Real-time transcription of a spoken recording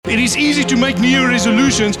It is easy to make New Year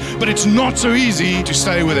resolutions, but it's not so easy to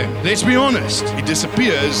stay with them. Let's be honest. It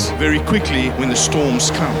disappears very quickly when the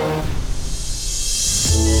storms come.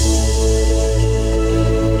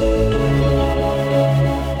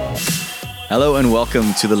 Hello and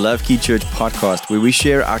welcome to the LoveKey Church podcast, where we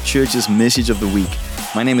share our church's message of the week.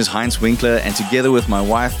 My name is Heinz Winkler, and together with my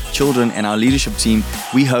wife, children, and our leadership team,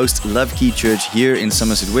 we host LoveKey Church here in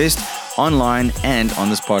Somerset West, online and on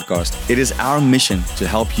this podcast. It is our mission to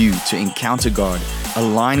help you to encounter God,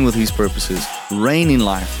 align with His purposes, reign in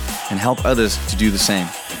life, and help others to do the same.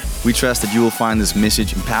 We trust that you will find this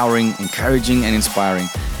message empowering, encouraging, and inspiring.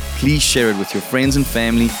 Please share it with your friends and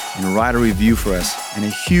family and write a review for us. And a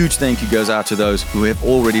huge thank you goes out to those who have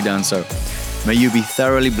already done so. May you be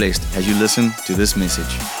thoroughly blessed as you listen to this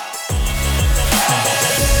message.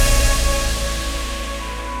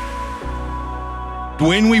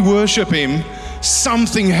 When we worship Him,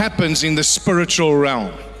 something happens in the spiritual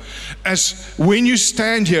realm. As when you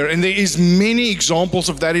stand here, and there is many examples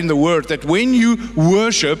of that in the Word, that when you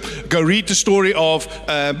worship, go read the story of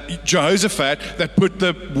Jehoshaphat that put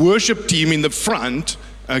the worship team in the front,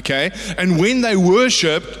 okay? And when they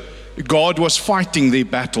worshiped, God was fighting their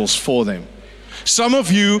battles for them. Some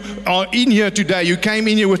of you are in here today, you came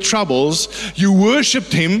in here with troubles, you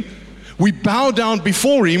worshiped Him, we bow down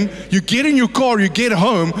before Him, you get in your car, you get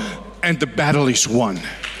home, and the battle is won.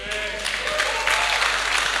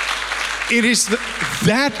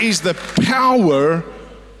 That is the power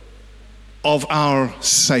of our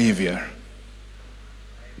Savior.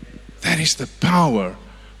 That is the power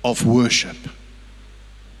of worship.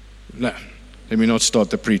 No, let me not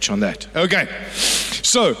start the preach on that. Okay,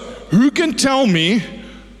 so who can tell me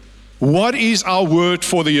what is our word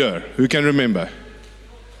for the year? Who can remember?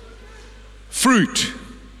 Fruit.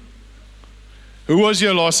 Who was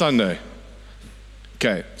here last Sunday?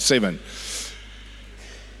 Okay, 7.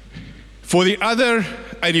 For the other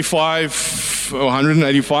 85 or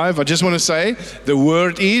 185, I just want to say the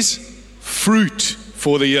word is fruit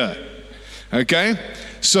for the year. Okay?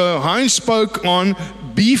 So Heinz spoke on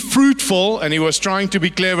be fruitful, and he was trying to be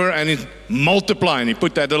clever and multiply, and he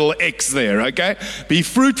put that little X there, okay? Be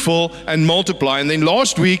fruitful and multiply. And then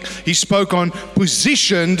last week, he spoke on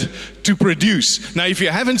positioned to produce. Now, if you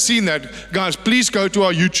haven't seen that, guys, please go to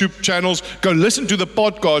our YouTube channels, go listen to the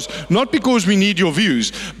podcast, not because we need your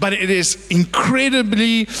views, but it is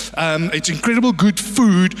incredibly, it's incredible good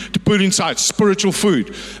food to put inside, spiritual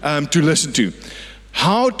food to listen to.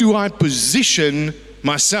 How do I position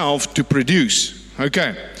myself to produce?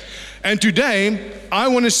 Okay, and today I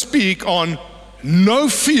want to speak on no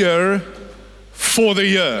fear for the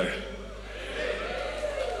year.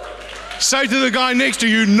 Say to the guy next to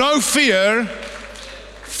you, no fear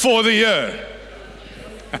for the year.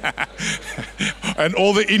 And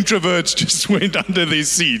all the introverts just went under their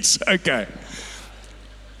seats. Okay.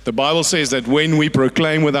 The Bible says that when we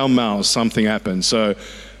proclaim with our mouths, something happens. So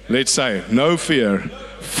let's say, no fear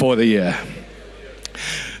for the year.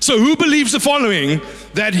 So who believes the following,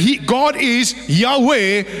 that God is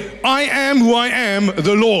Yahweh, I am who I am,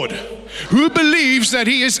 the Lord? Who believes that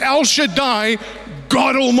He is El Shaddai,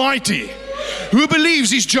 God Almighty? Who believes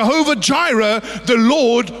He's Jehovah Jireh, the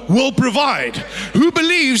Lord will provide? Who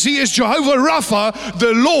believes He is Jehovah Rapha,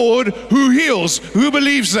 the Lord who heals? Who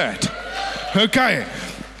believes that? Okay.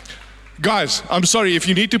 Guys, I'm sorry, if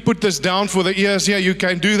you need to put this down for the ears here, you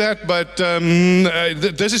can do that, but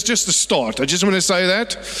this is just the start. I just want to say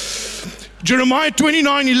that. Jeremiah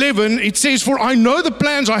 29:11, it says, for I know the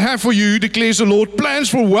plans I have for you, declares the Lord, plans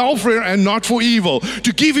for welfare and not for evil,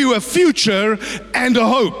 to give you a future and a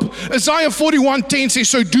hope. Isaiah 41:10 says,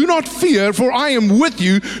 so do not fear, for I am with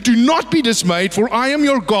you. Do not be dismayed, for I am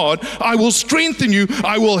your God. I will strengthen you.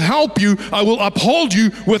 I will help you. I will uphold you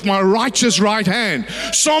with my righteous right hand.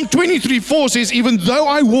 Psalm 23:4 says, even though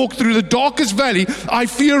I walk through the darkest valley, I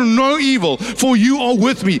fear no evil, for you are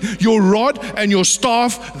with me. Your rod and your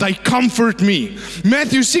staff, they comfort me.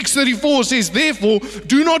 Matthew 6:34 says, therefore,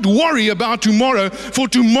 do not worry about tomorrow, for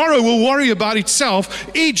tomorrow will worry about itself.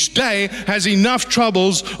 Each day has enough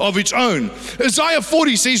troubles of its own. Isaiah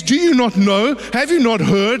 40 says, do you not know? Have you not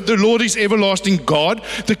heard? The Lord is everlasting God,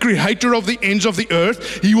 the creator of the ends of the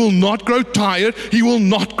earth. He will not grow tired. He will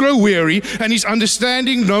not grow weary, and His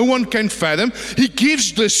understanding no one can fathom. He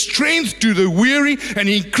gives the strength to the weary, and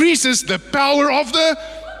He increases the power of the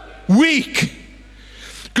weak.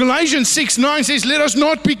 Galatians 6:9 says, let us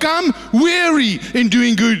not become weary in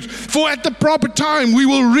doing good, for at the proper time we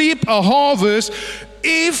will reap a harvest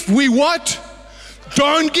if we what?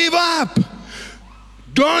 Don't give up.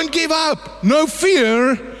 Don't give up. No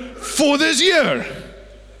fear for this year.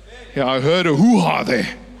 Yeah, I heard a hoo-ha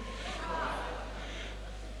there.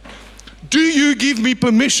 Do you give me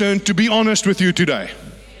permission to be honest with you today?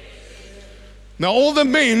 Now, all the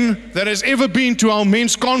men that has ever been to our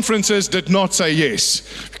men's conferences did not say yes,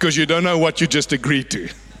 because you don't know what you just agreed to.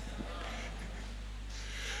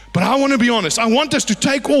 But I want to be honest. I want us to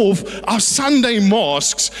take off our Sunday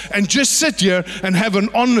masks and just sit here and have an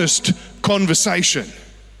honest conversation.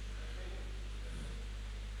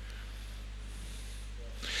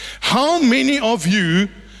 How many of you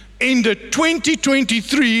ended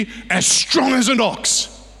 2023 as strong as an ox?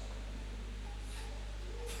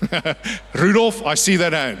 Rudolph, I see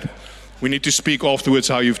that hand. We need to speak afterwards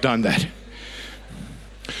how you've done that.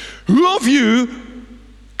 Who of you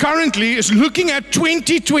currently is looking at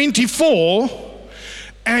 2024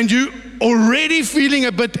 and you already feeling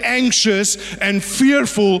a bit anxious and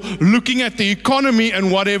fearful looking at the economy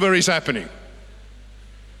and whatever is happening?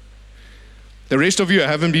 The rest of you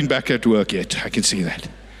haven't been back at work yet. I can see that.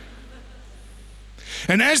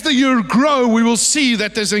 And as the year grows, we will see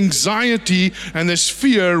that this anxiety and this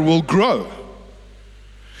fear will grow.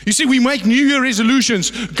 You see, we make New Year resolutions,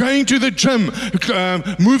 going to the gym,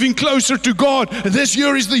 moving closer to God. This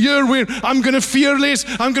year is the year where I'm going to fear less,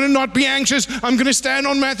 I'm going to not be anxious, I'm going to stand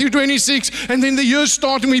on Matthew 26. And then the year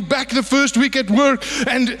starts and we're back the first week at work,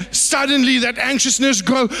 and suddenly that anxiousness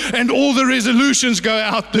goes and all the resolutions go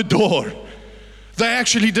out the door. They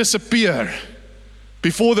actually disappear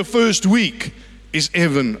before the first week is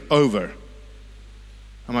even over.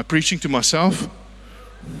 Am I preaching to myself?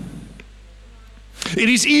 It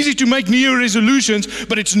is easy to make New Year resolutions,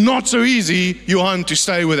 but it's not so easy, Johan, to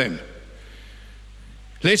stay with them.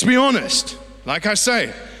 Let's be honest. Like I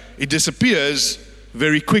say, it disappears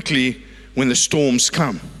very quickly when the storms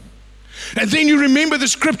come. And then you remember the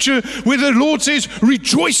scripture where the Lord says,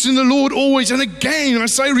 rejoice in the Lord always. And again, I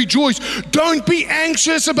say rejoice. Don't be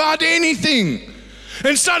anxious about anything.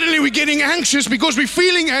 And suddenly we're getting anxious because we're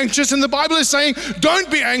feeling anxious, and the Bible is saying, don't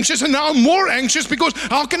be anxious, and now I'm more anxious because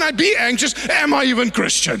how can I be anxious? Am I even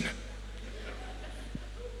Christian?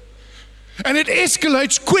 And it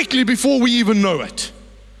escalates quickly before we even know it.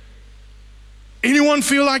 Anyone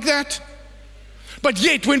feel like that? But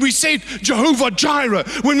yet, when we say Jehovah Jireh,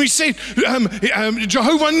 when we say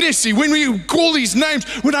Jehovah Nissi, when we call these names,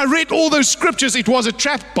 when I read all those scriptures, it was a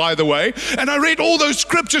trap, by the way, and I read all those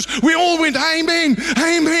scriptures, we all went, amen,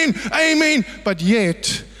 amen, amen. But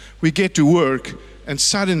yet, we get to work, and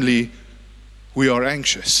suddenly, we are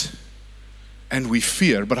anxious, and we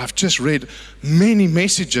fear. But I've just read many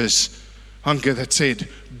messages, Anke, that said,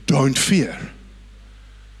 don't fear.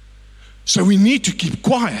 So we need to keep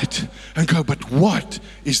quiet and go, but what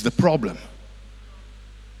is the problem?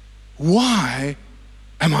 Why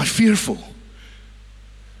am I fearful?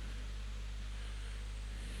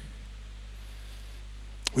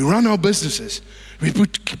 We run our businesses. We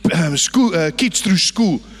put kids through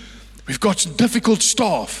school. We've got difficult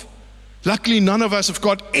staff. Luckily, none of us have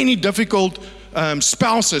got any difficult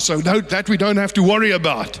spouses, so that we don't have to worry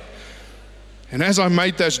about. And as I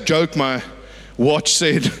made this joke, my watch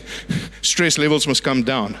said, stress levels must come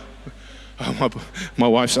down. Oh, my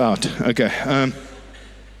wife's out. Okay.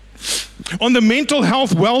 On the mental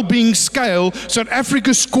health well-being scale, South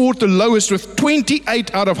Africa scored the lowest with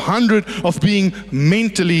 28 out of 100 of being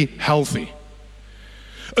mentally healthy.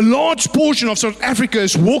 A large portion of South Africa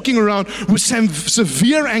is walking around with some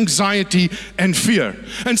severe anxiety and fear.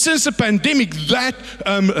 And since the pandemic, that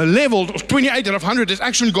level of 28 out of 100 has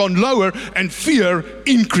actually gone lower and fear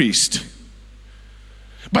increased.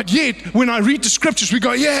 But yet, when I read the scriptures, we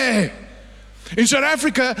go, yeah. In South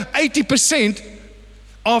Africa, 80%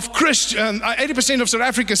 of South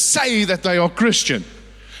Africa say that they are Christian.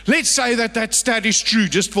 Let's say that stat is true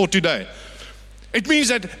just for today. It means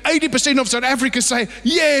that 80% of South Africa say,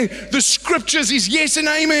 yeah, the scriptures is yes and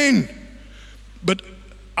amen. But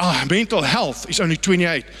our mental health is only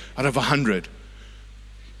 28 out of 100.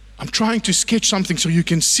 I'm trying to sketch something so you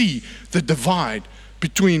can see the divide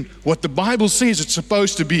between what the Bible says it's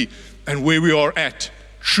supposed to be and where we are at,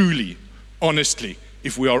 truly, honestly,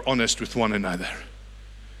 if we are honest with one another.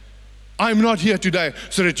 I'm not here today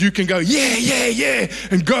so that you can go, yeah,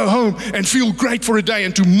 and go home and feel great for a day,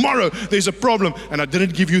 and tomorrow there's a problem, and I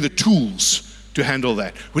didn't give you the tools to handle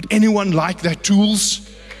that. Would anyone like that tools?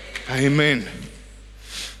 Amen.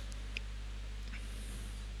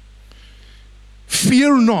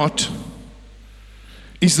 Fear not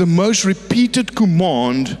is the most repeated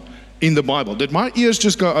command in the Bible. Did my ears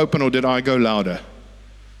just go open or did I go louder?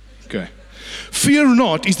 Okay. Fear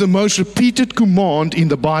not is the most repeated command in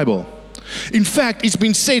the Bible. In fact, it's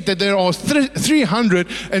been said that there are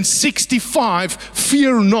 365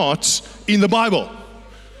 fear nots in the Bible.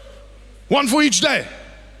 One for each day.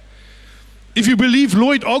 If you believe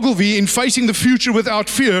Lloyd Ogilvy in Facing the Future Without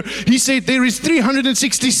Fear, he said there is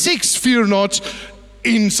 366 fear nots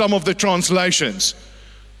in some of the translations.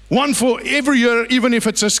 One for every year, even if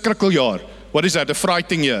it's a skrikkeljaar. What is that? A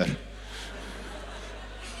frighting year.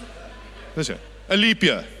 What is it? A leap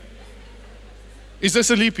year. Is this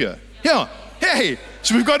a leap year? Yeah. Hey,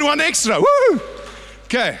 so we've got one extra. Woo!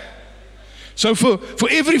 Okay. So for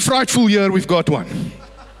every frightful year, we've got one.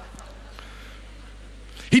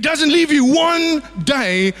 He doesn't leave you one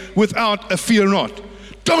day without a fear not.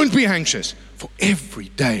 Don't be anxious for every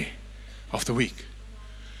day of the week.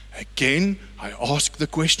 Again, I ask the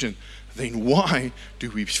question, then why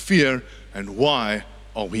do we fear and why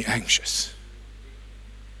are we anxious?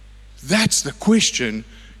 That's the question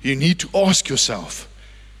you need to ask yourself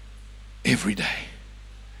every day.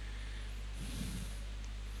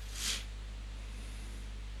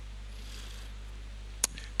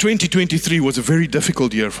 "2023 was a very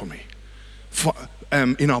difficult year for me.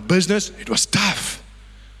 In our business, it was tough.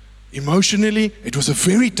 Emotionally, it was a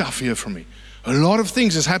very tough year for me. A lot of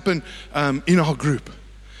things has happened in our group.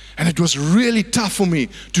 And it was really tough for me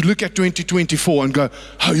to look at 2024 and go,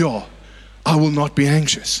 oh yeah, I will not be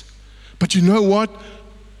anxious. But you know what?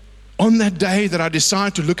 On that day that I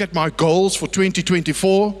decided to look at my goals for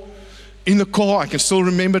 2024, in the car, I can still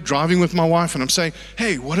remember driving with my wife and I'm saying,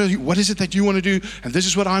 hey, what is it that you want to do? And this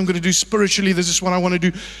is what I'm going to do spiritually. This is what I want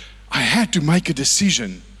to do. I had to make a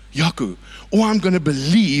decision, Yaku, or I'm going to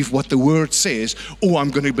believe what the word says, or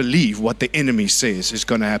I'm going to believe what the enemy says is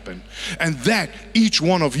going to happen. And that each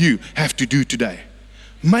one of you have to do today.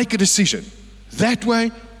 Make a decision, that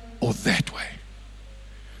way or that way.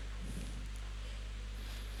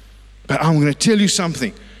 But I'm going to tell you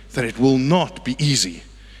something, that it will not be easy.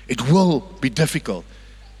 It will be difficult,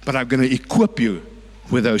 but I'm going to equip you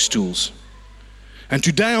with those tools. And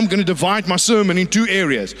today I'm going to divide my sermon in two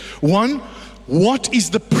areas. One, what is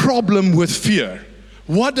the problem with fear?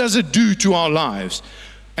 What does it do to our lives?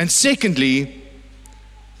 And secondly,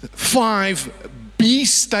 5 B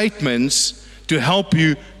statements to help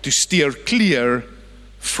you to steer clear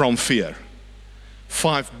from fear.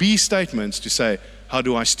 5 B statements to say, how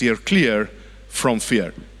do I steer clear from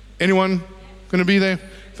fear? Anyone going to be there?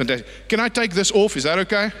 Fantastic. Can I take this off? Is that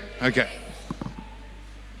okay? Okay.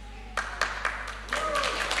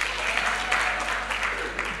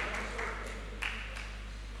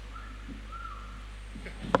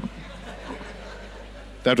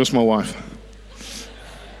 That was my wife.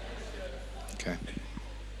 Okay.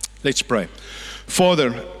 Let's pray.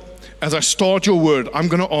 Father, as I start your word, I'm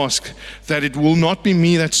going to ask that it will not be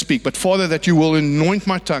me that speak, but Father, that you will anoint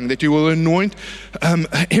my tongue, that you will anoint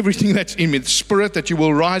everything that's in me, the Spirit, that you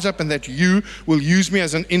will rise up and that you will use me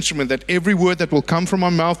as an instrument, that every word that will come from my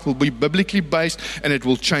mouth will be biblically based and it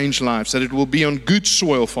will change lives, that it will be on good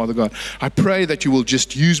soil, Father God. I pray that you will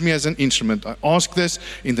just use me as an instrument. I ask this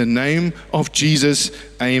in the name of Jesus.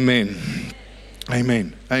 Amen.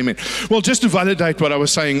 Amen. Amen. Well, just to validate what I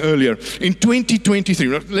was saying earlier, in 2023,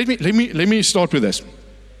 let me start with this.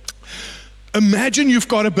 Imagine you've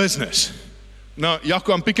got a business. Now,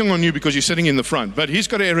 Jaco, I'm picking on you because you're sitting in the front, but he's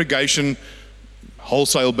got an irrigation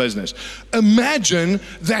wholesale business. Imagine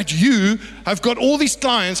that you have got all these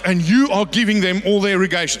clients and you are giving them all the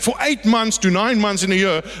irrigation. For 8 months to 9 months in a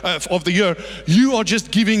year of the year, you are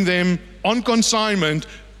just giving them on consignment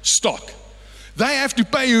stock. They have to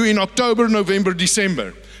pay you in October, November,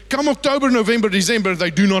 December. Come October, November, December, they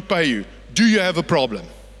do not pay you. Do you have a problem?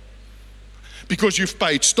 Because you've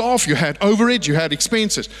paid staff, you had overhead, you had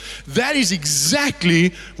expenses. That is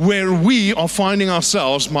exactly where we are finding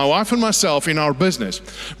ourselves, my wife and myself, in our business.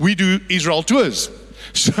 We do Israel tours.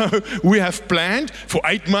 So we have planned for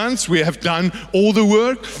 8 months, we have done all the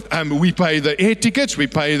work, we pay the air tickets, we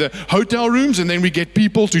pay the hotel rooms, and then we get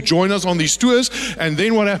people to join us on these tours, and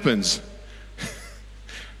then what happens?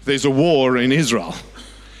 There's a war in Israel.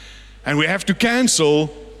 And we have to cancel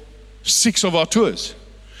 6 of our tours.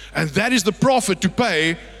 And that is the profit to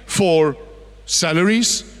pay for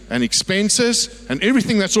salaries and expenses and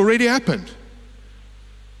everything that's already happened.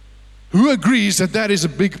 Who agrees that that is a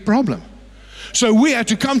big problem? So we had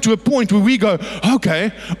to come to a point where we go,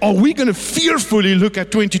 okay, are we going to fearfully look at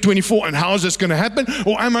 2024 and how is this going to happen?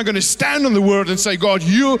 Or am I going to stand on the word and say, God,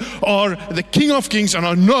 you are the King of Kings and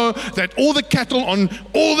I know that all the cattle on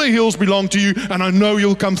all the hills belong to you and I know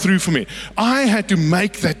you'll come through for me. I had to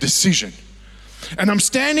make that decision. And I'm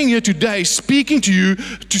standing here today speaking to you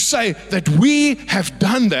to say that we have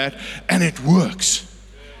done that and it works.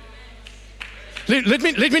 Let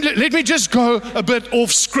me just go a bit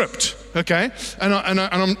off script, okay? And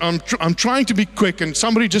I'm trying to be quick. And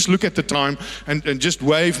somebody just look at the time and just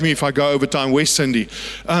wave me if I go over time. Where's Cindy?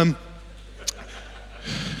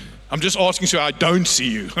 I'm just asking so I don't see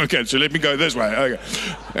you. Okay, so let me go this way. Okay.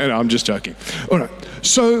 And I'm just joking. All right.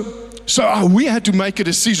 So we had to make a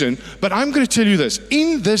decision, but I'm going to tell you this.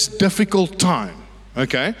 In this difficult time,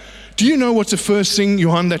 okay, do you know what's the first thing,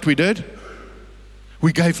 Johan, that we did?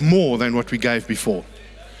 We gave more than what we gave before.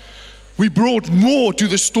 We brought more to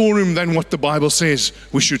the storeroom than what the Bible says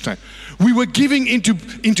we should take. We were giving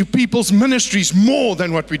into people's ministries more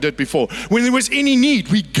than what we did before. When there was any need,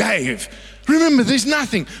 we gave. Remember, there's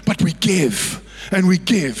nothing, but we give. And we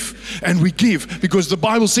give, and we give, because the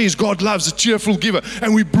Bible says God loves a cheerful giver.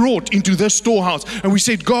 And we brought into this storehouse, and we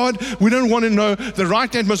said, God, we don't want to know, the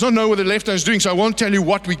right hand must not know what the left hand is doing, so I won't tell you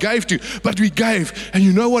what we gave to, but we gave. And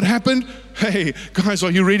you know what happened? Hey, guys, are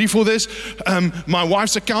you ready for this? My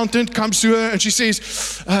wife's accountant comes to her, and she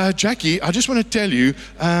says, Jackie, I just want to tell you,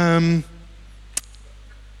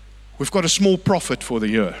 we've got a small profit for the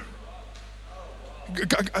year.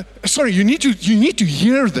 Sorry, you need to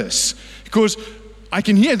hear this, because I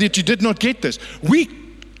can hear that you did not get this. We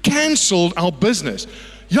canceled our business.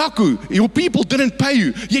 Yaku, your people didn't pay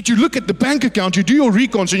you, yet you look at the bank account, you do your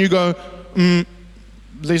recons, and you go,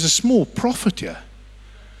 there's a small profit here.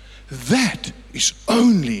 That is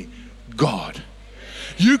only God.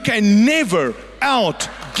 You can never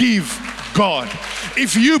outgive God.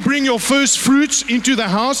 If you bring your first fruits into the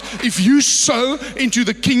house, if you sow into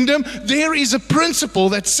the kingdom, there is a principle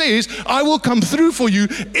that says, I will come through for you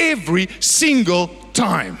every single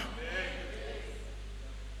time.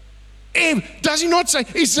 Does he not say,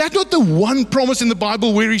 is that not the one promise in the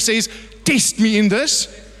Bible where he says, test me in this?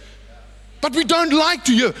 But we don't like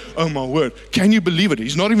to hear, oh my word, can you believe it?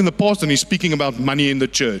 He's not even the pastor and he's speaking about money in the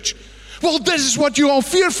church. Well, this is what you are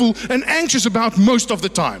fearful and anxious about most of the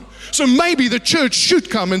time. So maybe the church should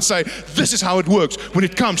come and say, this is how it works when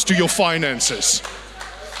it comes to your finances.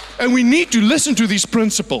 And we need to listen to these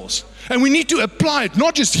principles. And we need to apply it,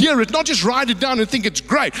 not just hear it, not just write it down and think it's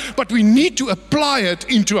great, but we need to apply it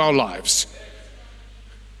into our lives.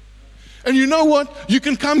 And you know what? You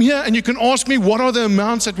can come here and you can ask me what are the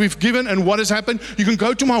amounts that we've given and what has happened. You can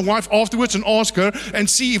go to my wife afterwards and ask her and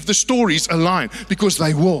see if the stories align, because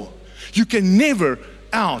they will. You can never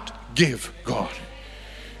outgive God.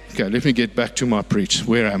 Okay, let me get back to my preach.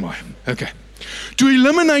 Where am I? Okay. To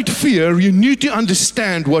eliminate fear, you need to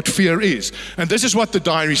understand what fear is. And this is what the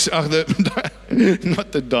diary,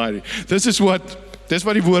 not the diary. This is what die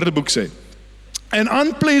woordeboek said. An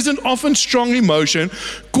unpleasant, often strong emotion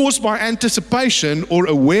caused by anticipation or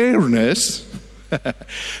awareness,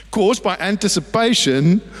 caused by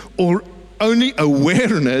anticipation or only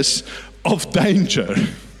awareness of danger.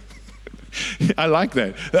 I like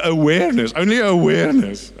that. Awareness, only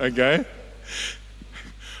awareness, okay?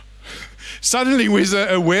 Suddenly, with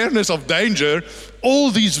the awareness of danger, all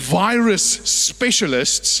these virus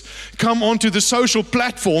specialists come onto the social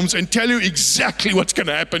platforms and tell you exactly what's going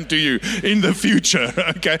to happen to you in the future,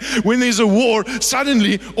 okay? When there's a war,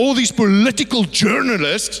 suddenly all these political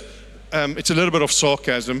journalists, it's a little bit of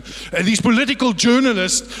sarcasm, these political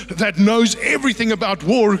journalists that knows everything about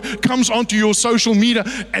war comes onto your social media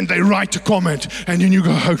and they write a comment, and then you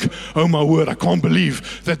go, oh my word, I can't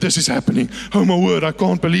believe that this is happening. Oh my word, I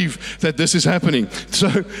can't believe that this is happening. So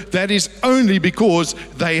that is only because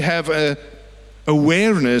they have a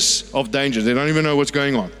awareness of danger. They don't even know what's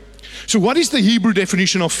going on. So what is the Hebrew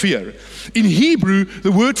definition of fear? In Hebrew,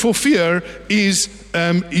 the word for fear is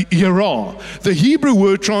yirah. The Hebrew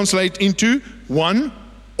word translates into one,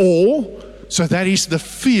 awe. So that is the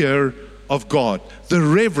fear of God, the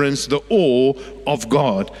reverence, the awe of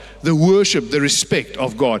God, the worship, the respect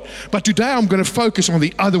of God. But today I'm going to focus on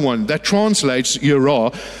the other one that translates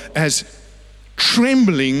yirah as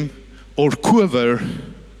trembling or quiver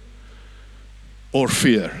or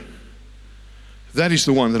fear. That is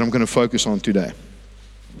the one that I'm going to focus on today.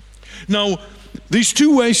 Now, there's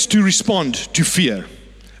two ways to respond to fear.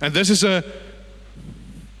 And this is an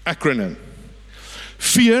acronym.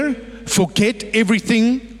 Fear, forget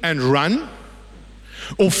everything and run.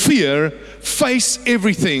 Or fear, face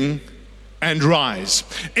everything and rise.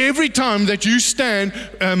 Every time that you stand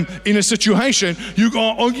in a situation, you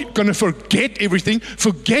are going to forget everything,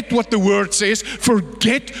 forget what the word says,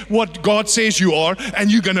 forget what God says you are,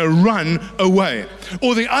 and you're going to run away.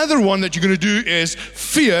 Or the other one that you're going to do is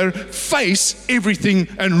fear, face everything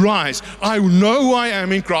and rise. I know who I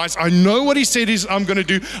am in Christ. I know what He said I'm going to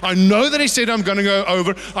do. I know that He said I'm going to go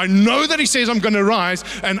over. I know that He says I'm going to rise,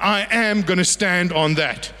 and I am going to stand on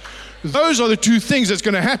that. Those are the two things that's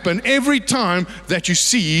going to happen every time that you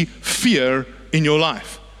see fear in your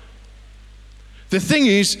life. The thing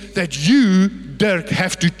is that you, Dirk,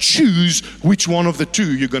 have to choose which one of the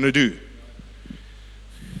two you're going to do.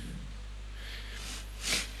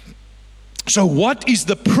 So what is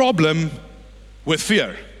the problem with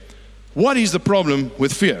fear? What is the problem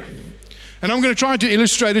with fear? And I'm going to try to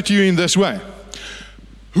illustrate it to you in this way.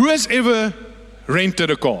 Who has ever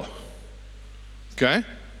rented a car? Okay?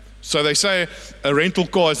 So they say a rental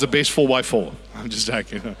car is the best 4x4. I'm just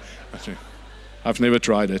joking. I've never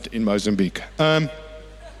tried it in Mozambique.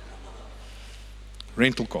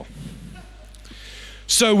 Rental car.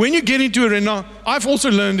 So when you get into a rental, I've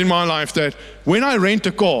also learned in my life that when I rent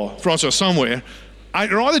a car, France or somewhere,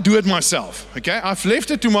 I'd rather do it myself. Okay? I've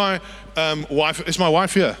left it to my wife. Is my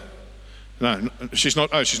wife here? No, she's not.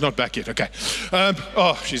 Oh, she's not back yet. Okay.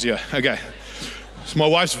 She's here. Okay. So my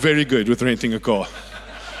wife's very good with renting a car.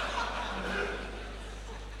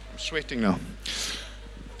 I'm sweating now.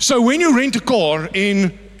 So when you rent a car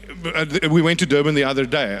we went to Durban the other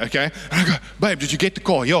day, okay? And I go, babe, did you get the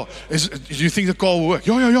car? Yeah. Do you think the car will work?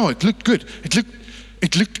 Yeah. It looked good.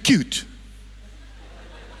 It looked cute.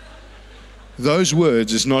 Those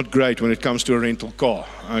words is not great when it comes to a rental car,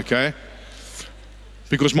 okay?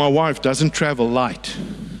 Because my wife doesn't travel light.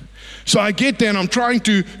 So I get there and I'm trying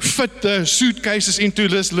to fit the suitcases into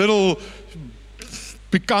this little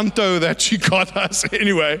Picanto that she got us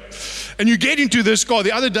anyway. And you get into this car.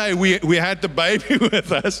 The other day we had the baby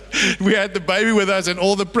with us. We had the baby with us and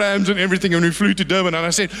all the prams and everything, and we flew to Durban. And I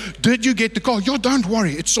said, did you get the car? Yeah, don't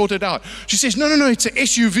worry, it's sorted out. She says, no, it's an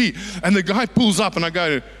SUV. And the guy pulls up and I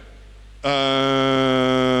go,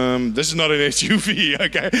 this is not an SUV,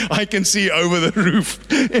 okay? I can see over the roof.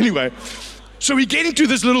 Anyway, so we get into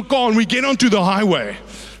this little car and we get onto the highway.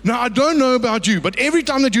 Now, I don't know about you, but every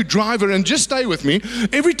time that you drive and just stay with me,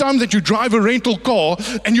 every time that you drive a rental car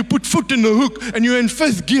and you put foot in the hook and you're in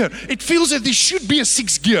 5th gear, it feels that there should be a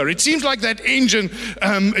 6th gear. It seems like that engine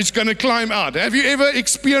is going to climb out. Have you ever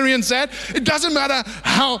experienced that? It doesn't matter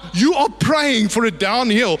how you are praying for a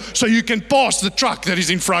downhill so you can pass the truck that is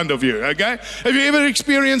in front of you, okay? Have you ever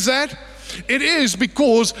experienced that? It is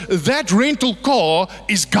because that rental car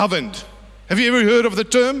is governed. Have you ever heard of the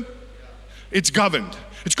term? It's governed.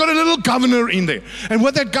 It's got a little governor in there. And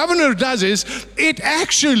what that governor does is it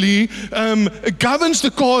actually governs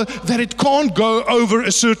the car that it can't go over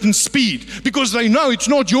a certain speed. Because they know it's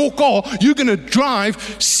not your car. You're going to drive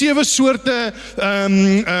 7 soorte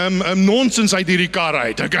nonsense uit hierdie kar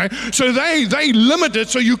uit, okay? So they limit it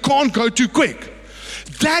so you can't go too quick.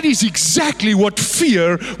 That is exactly what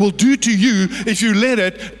fear will do to you if you let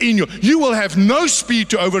it in you. You will have no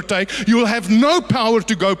speed to overtake. You will have no power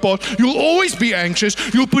to go past. You'll always be anxious.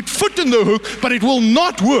 You'll put foot in the hook, but it will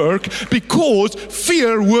not work because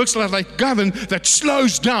fear works like a governor that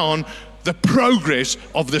slows down the progress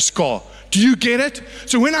of this car. Do you get it?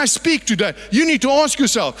 So when I speak today, you need to ask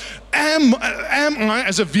yourself, am I,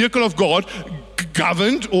 as a vehicle of God,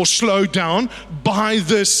 governed or slowed down by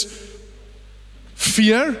this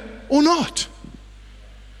fear or not?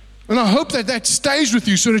 And I hope that stays with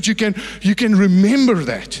you so that you can remember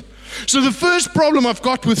that. So the first problem I've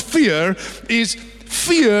got with fear is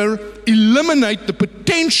fear eliminates the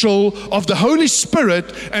potential of the Holy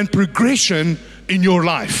Spirit and progression in your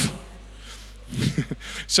life.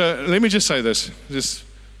 So let me just say this, just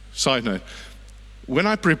side note. When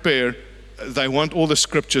I prepare, they want all the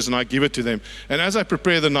scriptures and I give it to them. And as I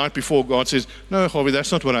prepare the night before, God says, no, Gawie,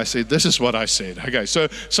 that's not what I said. This is what I said. Okay, so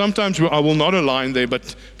sometimes I will not align there,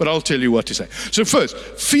 but I'll tell you what to say. So first,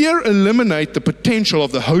 fear eliminates the potential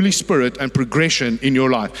of the Holy Spirit and progression in your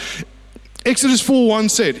life. Exodus 4:1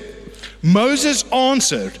 said, Moses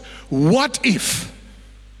answered, what if?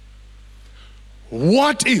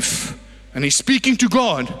 What if? And he's speaking to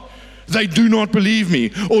God. They do not believe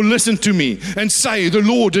me or listen to me and say the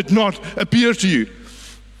Lord did not appear to you.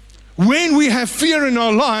 When we have fear in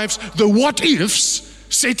our lives, the what ifs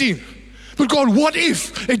set in. But God, what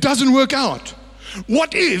if it doesn't work out?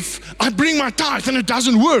 What if I bring my tithe and it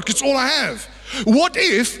doesn't work? It's all I have. What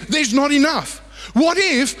if there's not enough? What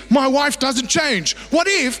if my wife doesn't change? What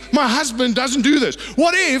if my husband doesn't do this?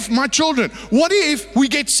 What if my children? What if we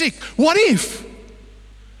get sick? What if?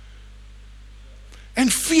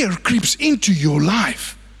 And fear creeps into your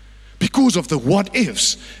life because of the what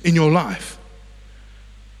ifs in your life.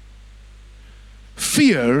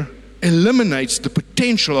 Fear eliminates the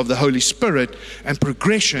potential of the Holy Spirit and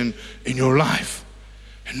progression in your life.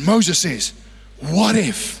 And Moses says, what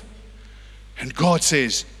if? And God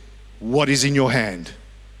says, what is in your hand?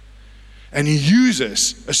 And he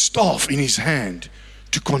uses a staff in his hand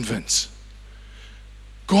to convince.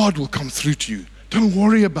 God will come through to you. Don't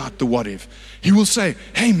worry about the what if. He will say,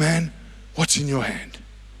 hey man, what's in your hand?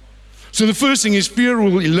 So the first thing is fear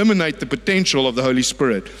will eliminate the potential of the Holy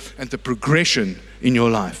Spirit and the progression in your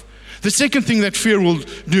life. The second thing that fear will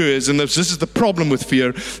do is, and this is the problem with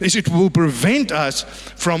fear, is it will prevent us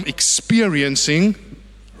from experiencing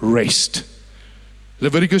rest.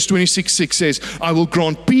 Leviticus 26:6 says, I will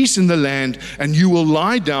grant peace in the land, and you will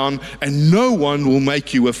lie down, and no one will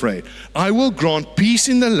make you afraid. I will grant peace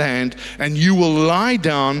in the land, and you will lie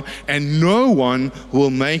down, and no one will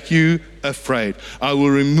make you afraid. I will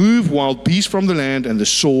remove wild beasts from the land, and the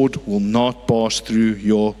sword will not pass through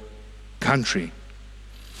your country.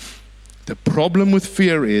 The problem with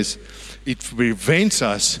fear is it prevents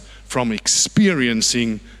us from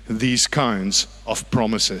experiencing these kinds of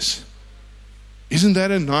promises. Isn't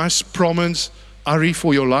that a nice promise, Ari,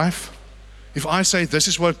 for your life? If I say this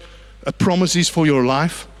is what a promise is for your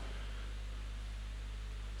life,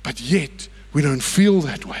 but yet we don't feel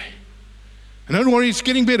that way. And don't worry, it's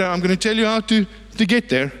getting better. I'm going to tell you how to get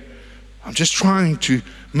there. I'm just trying to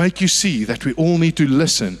make you see that we all need to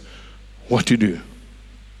listen what to do.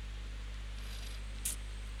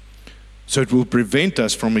 So it will prevent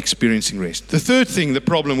us from experiencing rest. The third thing, the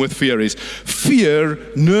problem with fear is, fear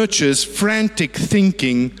nurtures frantic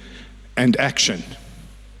thinking and action.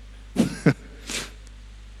 I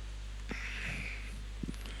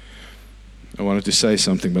wanted to say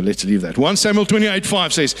something, but let's leave that. 1 Samuel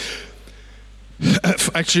 28:5 says,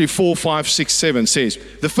 actually 4, 5, 6, 7 says,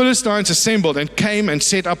 the Philistines assembled and came and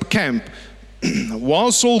set up camp.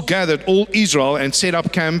 While Saul gathered all Israel and set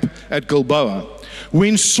up camp at Gilboa.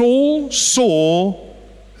 When Saul saw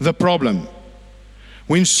the problem,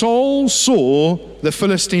 when Saul saw the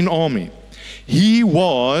Philistine army, he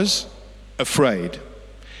was afraid.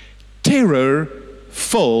 Terror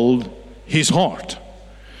filled his heart.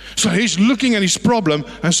 So he's looking at his problem,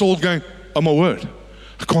 and Saul's going, oh my word,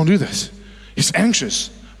 I can't do this. He's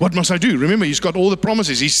anxious. What must I do? Remember, he's got all the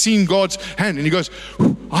promises. He's seen God's hand, and he goes,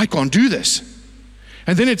 I can't do this.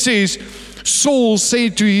 And then it says, Saul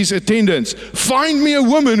said to his attendants, find me a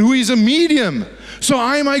woman who is a medium, so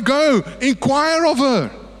I may go inquire of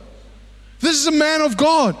her. This is a man of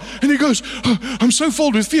God. And he goes, I'm so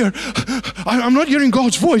filled with fear. I'm not hearing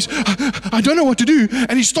God's voice. I don't know what to do.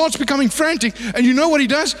 And he starts becoming frantic. And you know what he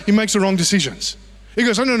does? He makes the wrong decisions. He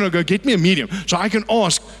goes, no, go get me a medium so I can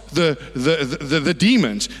ask the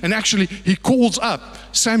demons. And actually, he calls up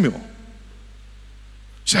Samuel.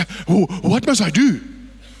 So, what must I do?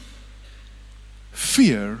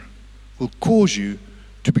 Fear will cause you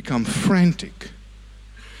to become frantic.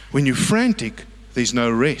 When you're frantic, there's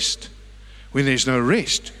no rest. When there's no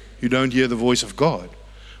rest, you don't hear the voice of God.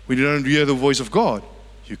 When you don't hear the voice of God,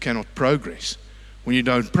 you cannot progress. When you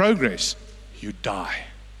don't progress, you die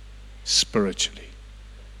spiritually.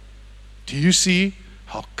 Do you see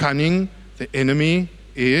how cunning the enemy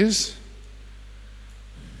is?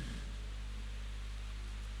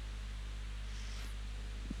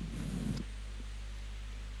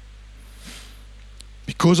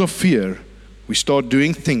 Because of fear, we start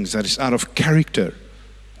doing things that is out of character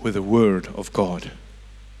with the Word of God.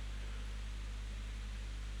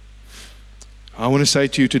 I want to say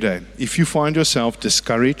to you today, if you find yourself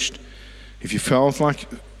discouraged, if you felt like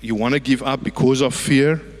you want to give up because of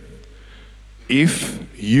fear, if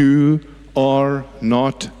you are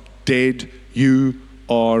not dead, you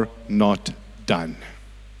are not done.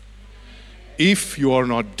 If you are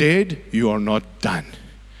not dead, you are not done.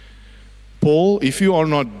 Paul, if you are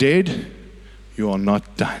not dead, you are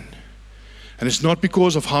not done. And it's not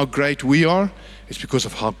because of how great we are, it's because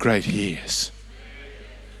of how great He is.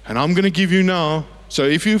 And I'm going to give you now, so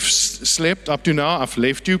if you've slept up to now, I've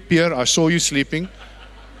left you, Pierre, I saw you sleeping.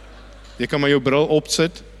 Jy kan maar jou bril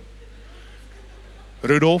opsit.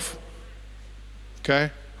 Rudolf. Okay.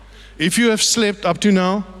 If you have slept up to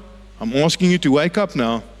now, I'm asking you to wake up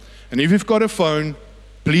now. And if you've got a phone,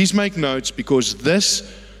 please make notes, because this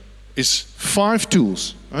is 5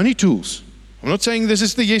 tools, only tools. I'm not saying this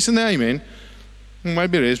is the yes and the amen.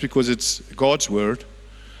 Maybe it is because it's God's word.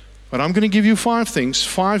 But I'm going to give you 5 things,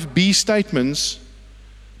 5 B statements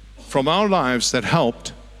from our lives that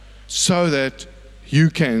helped so that you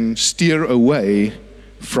can steer away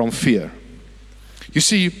from fear. You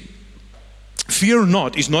see, fear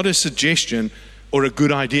not is not a suggestion or a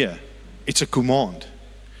good idea. It's a command.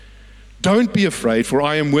 Don't be afraid, for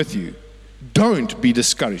I am with you. Don't be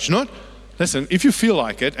discouraged. Listen, if you feel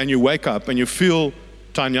like it and you wake up and you feel,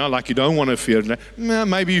 Tanya, like you don't want to fear,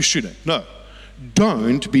 maybe you shouldn't. No,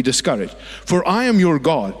 don't be discouraged. For I am your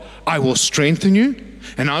God. I will strengthen you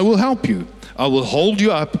and I will help you. I will hold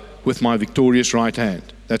you up with my victorious right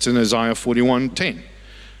hand. That's in Isaiah 41:10.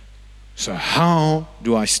 So how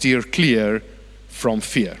do I steer clear from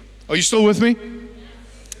fear? Are you still with me?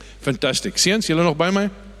 Fantastic. Seuns, julle nog by my?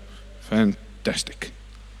 Fantastic.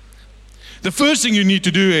 The first thing you need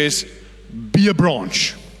to do is be a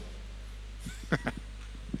branch.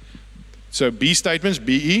 So B statements,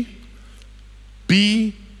 B-E.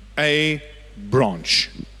 Be a branch.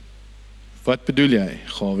 Wat bedoel jy,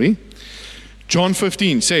 Gawie? John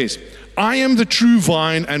 15 says, I am the true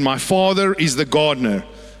vine and my Father is the gardener.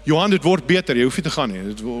 Johan, dit word beter, jy hoef nie te gaan nie,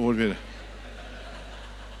 dit word beter.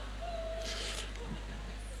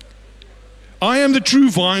 I am the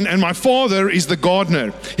true vine and my Father is the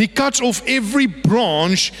gardener. He cuts off every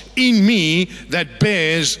branch in me that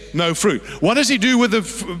bears no fruit. What does he do with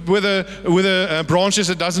the branches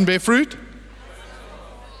that doesn't bear fruit?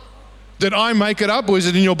 Did I make it up or is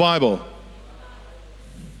it in your Bible?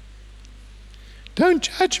 Don't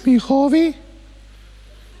judge me, Gawie.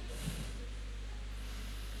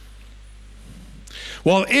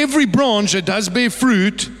 While every branch that does bear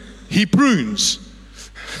fruit, he prunes.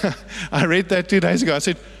 I read that 2 days ago. I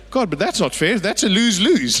said, God, but that's not fair. That's a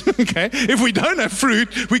lose-lose. Okay? If we don't have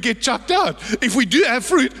fruit, we get chucked out. If we do have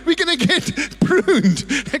fruit, we're going to get pruned.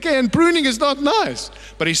 Okay? And pruning is not nice.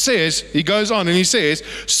 But he goes on and he says,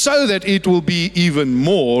 so that it will be even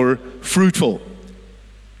more fruitful.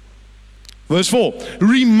 Verse 4,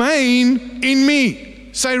 remain in me.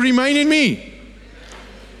 Say, remain in me.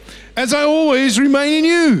 As I always remain in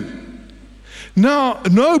you. Now,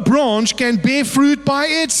 no branch can bear fruit by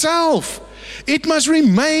itself. It must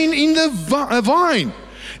remain in the vine.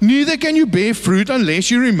 Neither can you bear fruit unless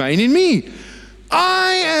you remain in me.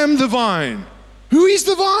 I am the vine. Who is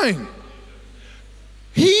the vine?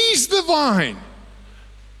 He's the vine.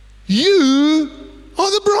 You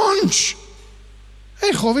are the branch.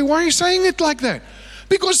 Hey, Gawie, why are you saying it like that?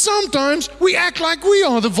 Because sometimes we act like we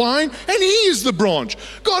are the vine and he is the branch.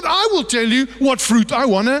 God, I will tell you what fruit I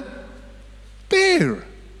want to bear.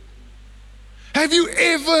 Have you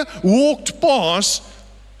ever walked past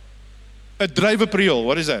a druivenpriel?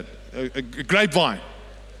 What is that? A grapevine.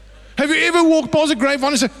 Have you ever walked past a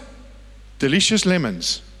grapevine and said, delicious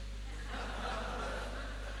lemons?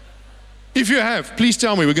 If you have, please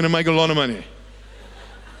tell me, we're going to make a lot of money.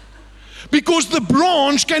 Because the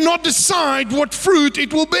branch cannot decide what fruit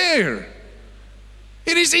it will bear.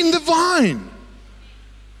 It is in the vine.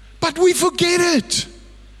 But we forget it.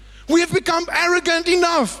 We have become arrogant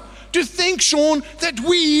enough to think, Sean, that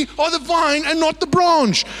we are the vine and not the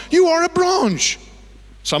branch. You are a branch.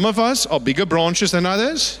 Some of us are bigger branches than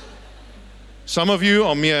others. Some of you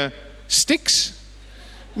are mere sticks.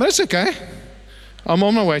 But it's okay. I'm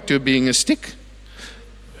on my way to being a stick.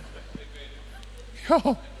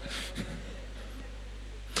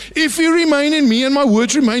 If you remain in me and my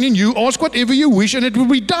words remain in you, ask whatever you wish and it will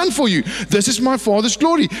be done for you. This is my Father's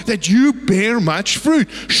glory, that you bear much fruit,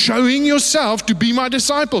 showing yourself to be my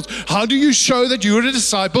disciples. How do you show that you are a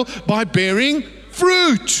disciple? By bearing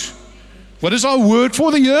fruit. What is our word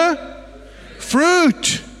for the year?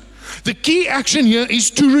 Fruit. The key action here is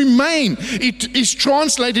to remain. It is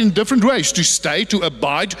translated in different ways: to stay, to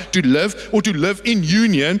abide, to live, or to live in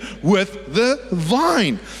union with the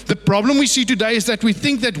vine. The problem we see today is that we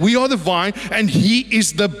think that we are the vine and he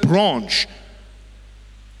is the branch.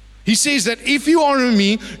 He says that if you are in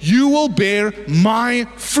me, you will bear my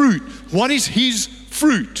fruit. What is his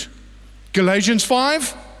fruit? Galatians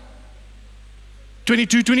 5,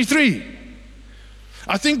 22, 23.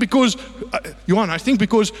 I think because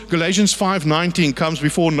Galatians 5:19 comes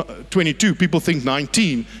before 22, people think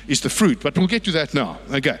 19 is the fruit, but we'll get to that now.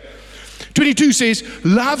 Okay. 22 says,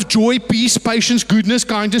 love, joy, peace, patience, goodness,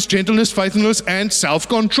 kindness, gentleness, faithfulness, and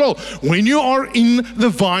self-control. When you are in the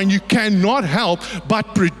vine, you cannot help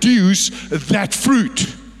but produce that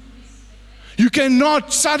fruit. You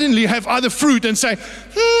cannot suddenly have other fruit and say,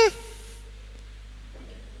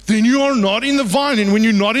 then you are not in the vine. And when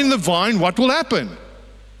you're not in the vine, what will happen?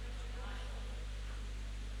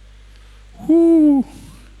 Whoo.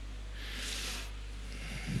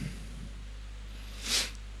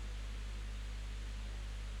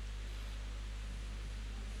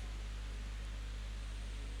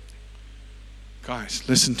 Guys,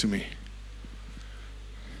 listen to me.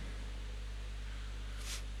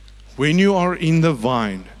 When you are in the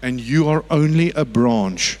vine and you are only a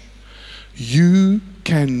branch, you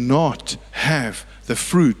cannot have the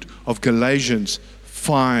fruit of Galatians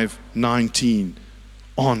 5:19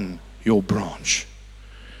 on your branch.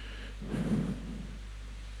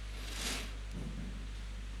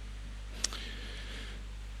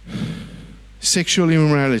 Sexual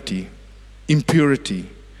immorality, impurity,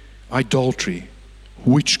 idolatry,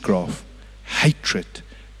 witchcraft, hatred,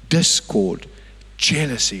 discord,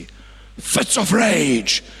 jealousy, fits of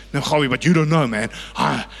rage. Now, Gawie, but you don't know, man.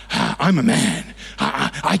 I'm a man.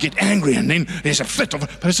 I get angry and then there's a fit of,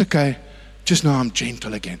 but it's okay. Just now I'm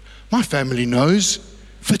gentle again. My family knows.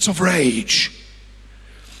 Fits of rage.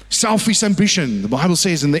 Selfish ambition. The Bible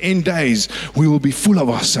says in the end days, we will be full of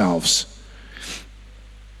ourselves.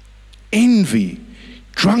 Envy.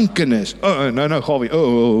 Drunkenness. Oh, no, Gawie.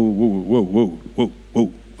 Oh,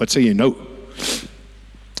 whoa. What say you? No.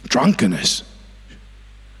 Drunkenness.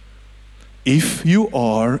 If you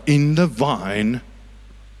are in the vine,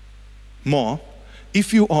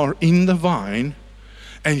 if you are in the vine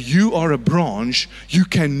and you are a branch, you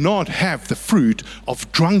cannot have the fruit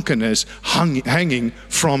of drunkenness hanging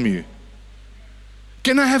from you.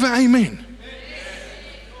 Can I have an amen?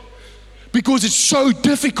 Because it's so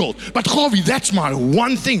difficult. But Gawie, that's my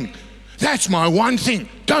one thing. That's my one thing.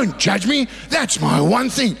 Don't judge me. That's my one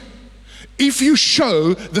thing. If you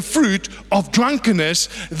show the fruit of drunkenness,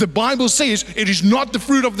 the Bible says it is not the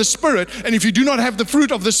fruit of the Spirit. And if you do not have the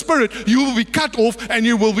fruit of the Spirit, you will be cut off and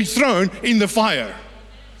you will be thrown in the fire.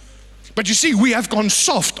 But you see, we have gone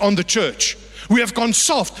soft on the church. We have gone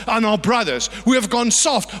soft on our brothers. We have gone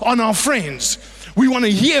soft on our friends. We want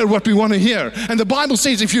to hear what we want to hear. And the Bible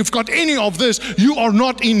says if you've got any of this, you are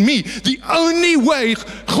not in me. The only way,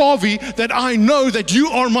 Gawie, that I know that you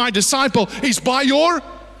are my disciple is by your...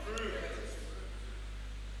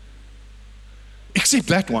 Except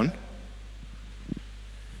that one.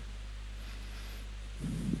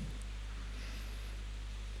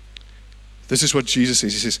 This is what Jesus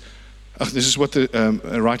says. He says, this is what the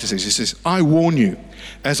writer says. He says, I warn you,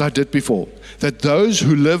 as I did before, that those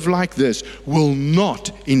who live like this will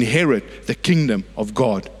not inherit the kingdom of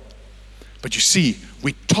God. But you see,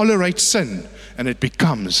 we tolerate sin and it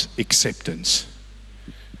becomes acceptance.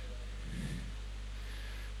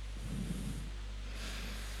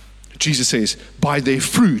 Jesus says, by their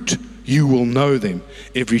fruit you will know them.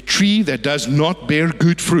 Every tree that does not bear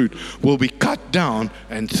good fruit will be cut down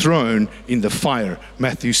and thrown in the fire.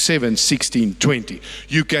 Matthew 7:16-20.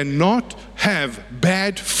 You cannot have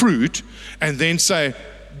bad fruit and then say,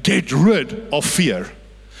 get rid of fear.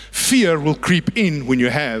 Fear will creep in when you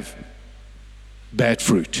have bad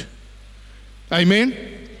fruit. Amen?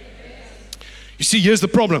 You see, here's the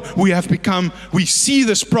problem. We see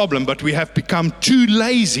this problem, but we have become too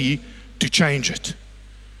lazy to change it.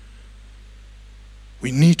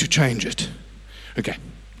 We need to change it. Okay,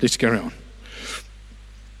 let's carry on.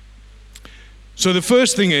 So the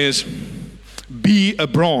first thing is, be a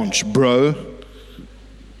branch, bro.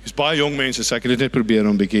 Dis baie jong mense, so ek het dit net probeer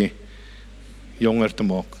om 'n bietjie jonger te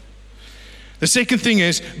maak. The second thing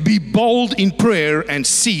is, be bold in prayer and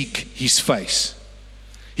seek His face.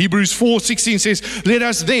 Hebrews 4:16 says, let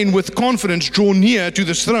us then with confidence draw near to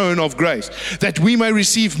the throne of grace, that we may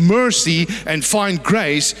receive mercy and find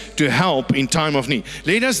grace to help in time of need.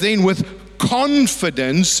 Let us then with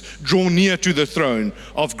confidence draw near to the throne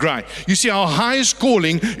of grace. You see, our highest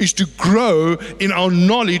calling is to grow in our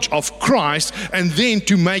knowledge of Christ and then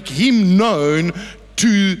to make Him known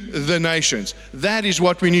to the nations. That is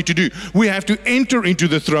what we need to do. We have to enter into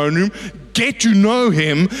the throne room, get to know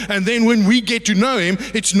Him, and then when we get to know Him,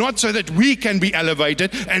 it's not so that we can be elevated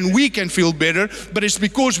and we can feel better, but it's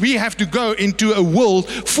because we have to go into a world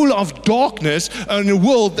full of darkness and a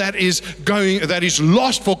world that is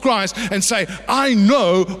lost for Christ and say, I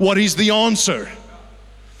know what is the answer.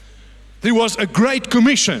 There was a great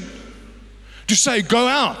commission to say, go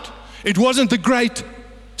out. It wasn't the great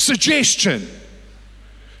suggestion.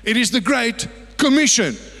 It is the Great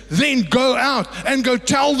Commission. Then go out and go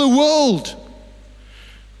tell the world.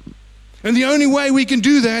 And the only way we can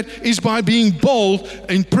do that is by being bold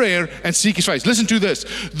in prayer and seek His face. Listen to this.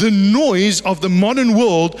 The noise of the modern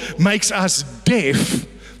world makes us deaf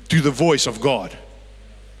to the voice of God.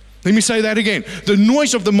 Let me say that again. The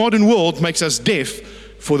noise of the modern world makes us deaf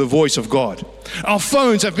for the voice of God. Our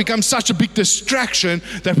phones have become such a big distraction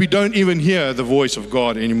that we don't even hear the voice of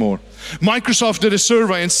God anymore. Microsoft did a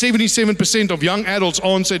survey and 77% of young adults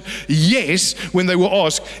answered yes when they were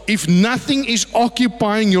asked, if nothing is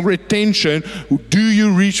occupying your attention, do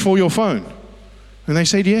you reach for your phone? And they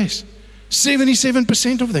said yes.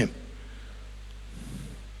 77% of them.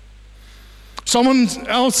 Someone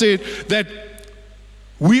else said that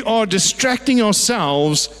we are distracting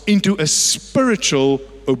ourselves into a spiritual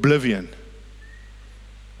oblivion.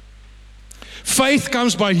 Faith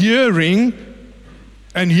comes by hearing,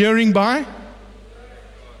 and hearing by?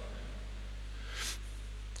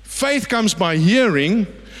 Faith comes by hearing.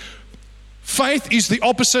 Faith is the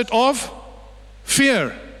opposite of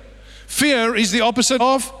fear. Fear is the opposite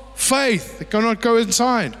of faith. They cannot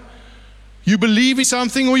coincide. You believe in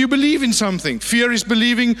something or you believe in something. Fear is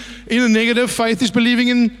believing in a negative. Faith is believing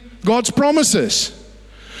in God's promises.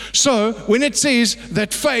 So when it says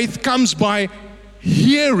that faith comes by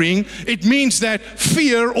hearing, it means that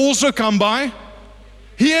fear also comes by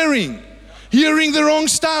hearing. Hearing the wrong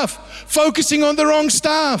stuff, focusing on the wrong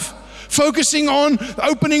stuff, focusing on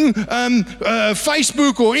opening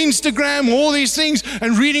Facebook or Instagram, all these things,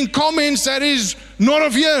 and reading comments that is not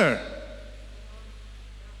of here.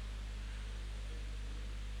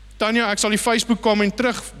 Tanya, ek sal die Facebook comment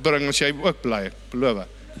terugbring as jy ook bly, ek beloof.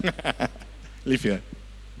 Lief jou.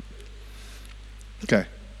 Okay.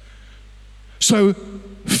 So,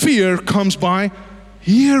 fear comes by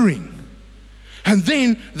hearing. And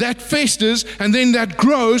then that festers, and then that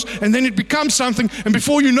grows, and then it becomes something, and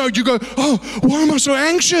before you know it, you go, oh, why am I so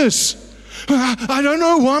anxious? I don't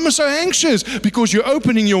know, why am I so anxious? Because you're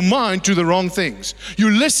opening your mind to the wrong things.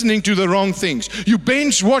 You're listening to the wrong things. You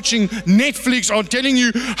binge watching Netflix on telling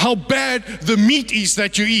you how bad the meat is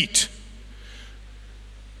that you eat.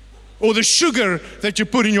 Or the sugar that you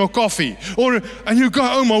put in your coffee. And you go,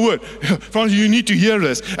 oh my word, Francis, you need to hear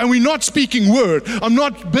this. And we're not speaking word. I'm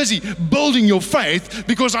not busy building your faith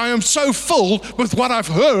because I am so full with what I've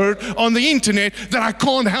heard on the internet that I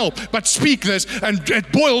can't help but speak this, and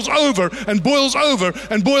it boils over and boils over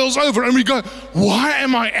and boils over. And we go, why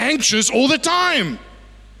am I anxious all the time?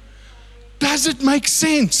 Does it make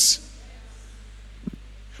sense?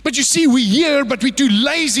 But you see, we hear, but we're too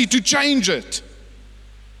lazy to change it.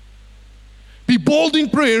 Be bold in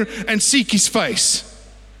prayer and seek His face.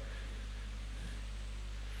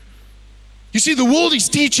 You see, the world is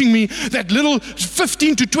teaching me that little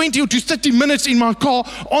 15 to 20 or to 30 minutes in my car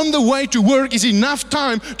on the way to work is enough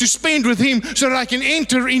time to spend with Him so that I can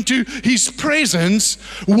enter into His presence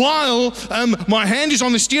while my hand is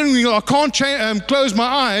on the steering wheel. I can't close my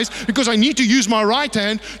eyes because I need to use my right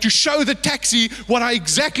hand to show the taxi what I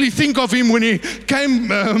exactly think of him when he came,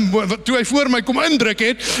 toe hy voor my kom indruk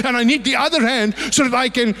het, and I need the other hand so that I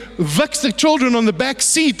can fix the children on the back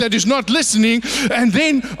seat that is not listening, and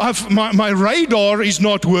then my radar is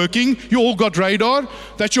not working. You all got radar?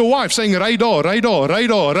 That's your wife saying radar, radar,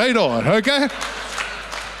 radar, radar, okay?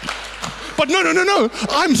 But no.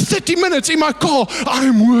 I'm 30 minutes in my car.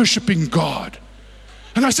 I'm worshiping God.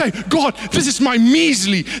 And I say, God, this is my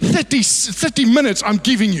measly 30 minutes I'm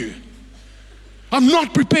giving you. I'm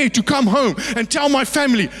not prepared to come home and tell my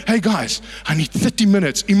family, hey guys, I need 30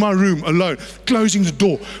 minutes in my room alone, closing the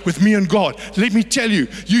door with me and God. Let me tell you,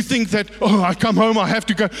 you think that, oh, I come home, I have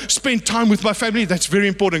to go spend time with my family. That's very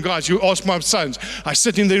important, guys. You ask my sons. I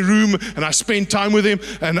sit in their room and I spend time with them,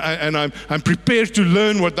 and I'm prepared to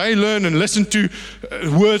learn what they learn and listen to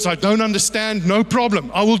words I don't understand. No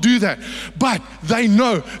problem. I will do that. But they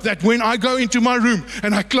know that when I go into my room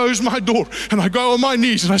and I close my door and I go on my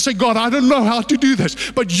knees and I say, God, I don't know how to do this,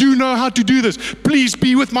 but you know how to do this. Please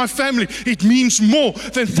be with my family. It means more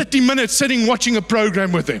than 30 minutes sitting watching a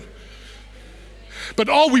program with them. But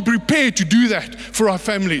are we prepared to do that for our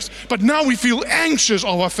families? But now we feel anxious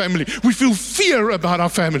of our family. We feel fear about our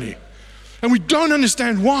family. And we don't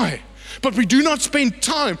understand why. But we do not spend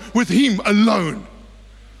time with Him alone.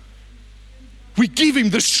 We give Him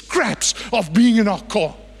the scraps of being in our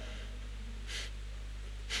car.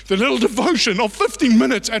 The little devotion of 15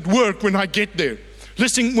 minutes at work when I get there.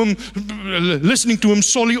 Listening to him,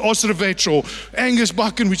 Solly Osrovich or Angus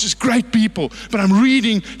Buchan, which is great people. But I'm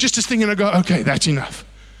reading just this thing and I go, okay, that's enough.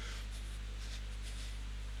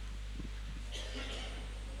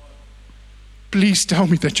 Please tell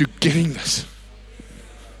me that you're getting this.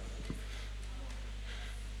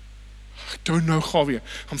 I don't know, Gawie.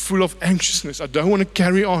 I'm full of anxiousness. I don't want to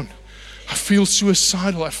carry on. I feel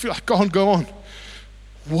suicidal. I feel I can't go on.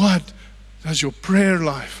 What does your prayer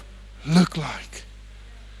life look like?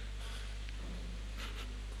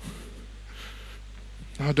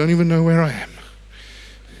 I don't even know where I am.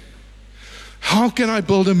 How can I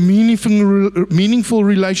build a meaningful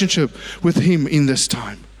relationship with Him in this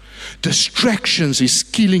time? Distractions is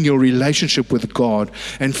killing your relationship with God,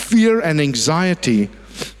 and fear and anxiety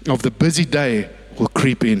of the busy day will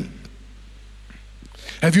creep in.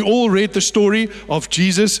 Have you all read the story of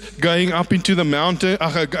Jesus going up into the mountain,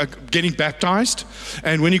 getting baptized?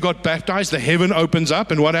 And when He got baptized, the heaven opens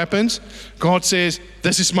up, and what happens? God says,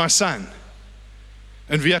 this is my son.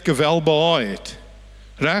 And wie ek wel behaag het.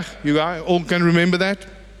 Reg? You guys all can remember that?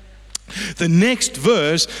 The next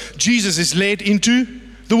verse, Jesus is led into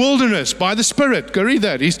the wilderness by the Spirit. Go read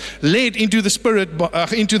that. He's led into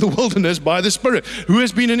the wilderness by the Spirit. Who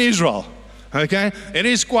has been in Israel? Okay, it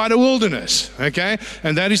is quite a wilderness, okay,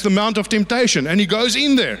 and that is the Mount of Temptation, and He goes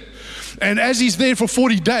in there, and as He's there for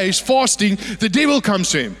 40 days fasting, the devil comes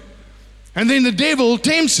to Him, and then the devil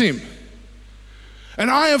tempts Him,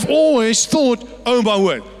 and I have always thought, oh my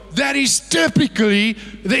word, that is typically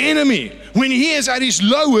the enemy. when he is at his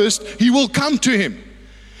lowest, he will come to him.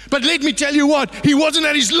 But let me tell you what, he wasn't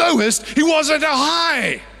at his lowest, he was at a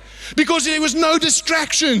high. Because there was no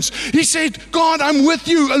distractions. He said, God, I'm with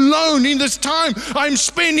you alone in this time. I'm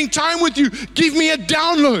spending time with you. Give me a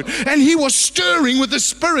download. And he was stirring with the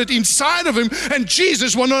Spirit inside of him. And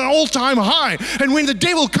Jesus was on an all-time high. And when the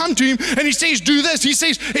devil come to him and he says, do this, he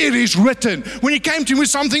says, it is written. When he came to him with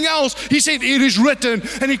something else, he said, it is written.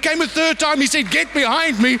 And he came a third time, he said, get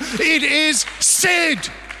behind me. It is said.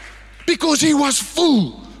 Because he was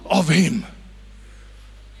full of him.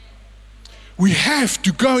 We have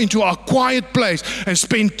to go into our quiet place and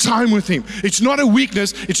spend time with him. It's not a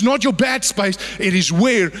weakness. It's not your bad space. It is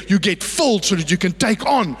where you get full so that you can take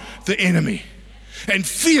on the enemy. And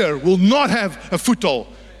fear will not have a foothold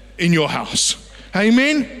in your house.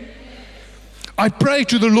 Amen? I prayed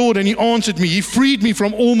to the Lord and he answered me. He freed me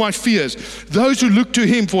from all my fears. Those who look to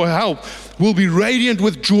him for help will be radiant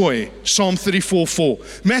with joy. Psalm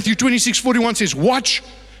 34:4. Matthew 26:41 says, watch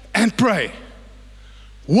and pray.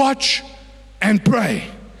 Watch and pray,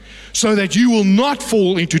 so that you will not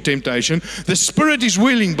fall into temptation. The spirit is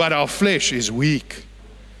willing, but our flesh is weak.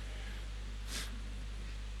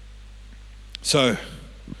 So,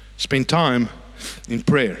 spend time in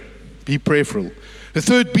prayer. Be prayerful. The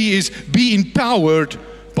third B is be empowered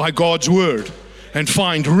by God's word and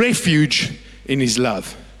find refuge in his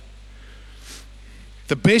love.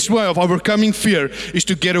 The best way of overcoming fear is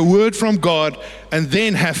to get a word from God and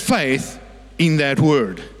then have faith in that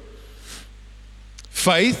word.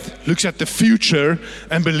 Faith looks at the future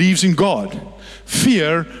and believes in God.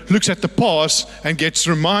 Fear looks at the past and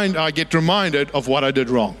I get reminded of what I did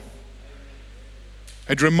wrong.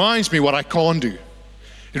 It reminds me what I can't do.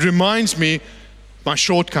 It reminds me my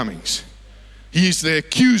shortcomings. He is the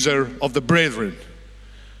accuser of the brethren.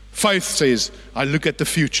 Faith says, I look at the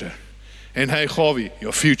future. And hey, Gawie,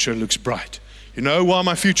 your future looks bright. You know why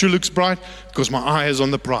my future looks bright? Because my eye is on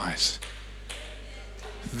the prize.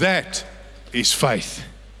 That is faith.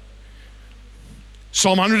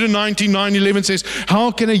 Psalm 119:9-11 says,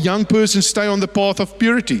 how can a young person stay on the path of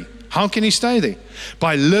purity? How can he stay there?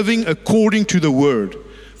 By living according to the word.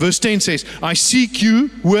 Verse 10 says, I seek you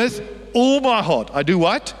with all my heart. I do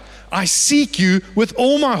what? I seek you with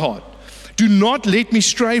all my heart. Do not let me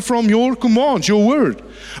stray from your commands, your word.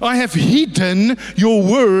 I have hidden your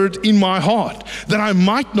word in my heart, that I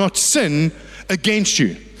might not sin against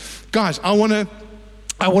you. Guys, I want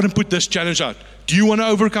to put this challenge out. Do you want to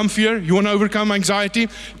overcome fear? You want to overcome anxiety?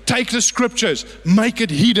 Take the scriptures, make it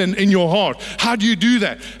hidden in your heart. How do you do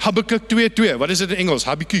that? Habakkuk 2:2. What is it in English?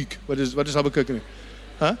 Habakkuk. What is Habakkuk in?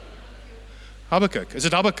 Huh? Habakkuk. Is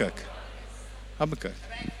it Habakkuk? Habakkuk.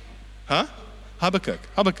 Huh?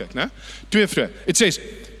 Habakkuk, no? 2:2. It says,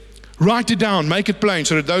 write it down, make it plain,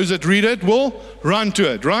 so that those that read it will run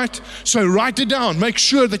to it, right? So write it down. Make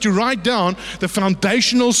sure that you write down the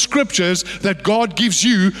foundational scriptures that God gives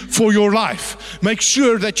you for your life. Make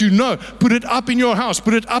sure that you know. Put it up in your house.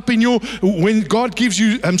 Put it up in your, when God gives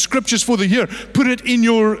you scriptures for the year, put it in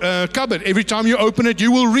your cupboard. Every time you open it,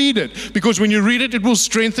 you will read it. Because when you read it, it will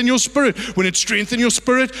strengthen your spirit. When it strengthens your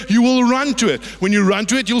spirit, you will run to it. When you run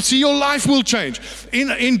to it, you'll see your life will change.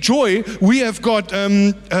 In Joy, we have got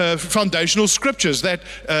foundational scriptures that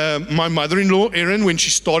my mother-in-law, Erin, when she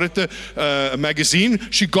started the magazine,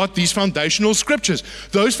 she got these foundational scriptures.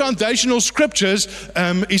 Those foundational scriptures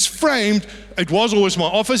is framed. It was always my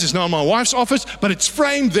office, it's now my wife's office, but it's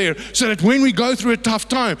framed there so that when we go through a tough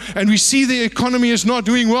time and we see the economy is not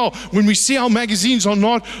doing well, when we see our magazines are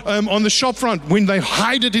not on the shop front, when they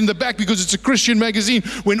hide it in the back because it's a Christian magazine,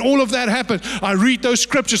 when all of that happens, I read those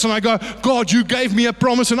scriptures and I go, God, you gave me a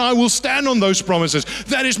promise and I will stand on those promises.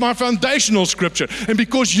 That is my foundational scripture. And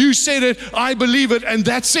because you said it, I believe it, and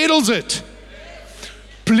that settles it.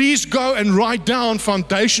 Please go and write down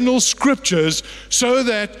foundational scriptures so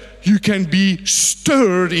that you can be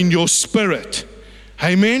stirred in your spirit.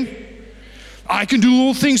 Amen. I can do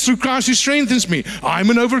all things through Christ who strengthens me.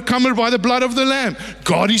 I'm an overcomer by the blood of the Lamb.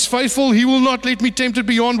 God is faithful. He will not let me tempt it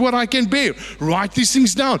beyond what I can bear. Write these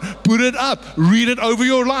things down. Put it up. Read it over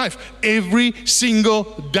your life every single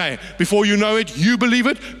day. Before you know it, you believe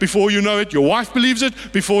it. Before you know it, your wife believes it.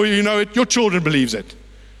 Before you know it, your children believes it.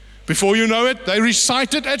 Before you know it, they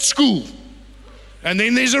recite it at school. And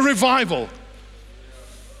then there's a revival.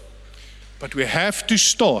 But we have to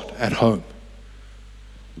start at home.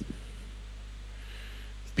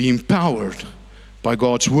 Be empowered by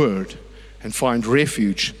God's word and find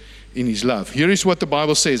refuge in his love. Here is what the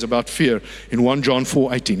Bible says about fear in 1 John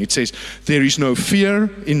 4:18. It says, there is no fear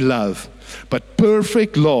in love, but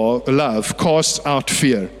perfect love casts out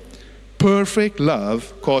fear. perfect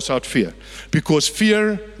love casts out fear, because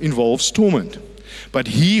fear involves torment. But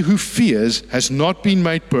he who fears has not been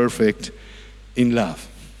made perfect in love.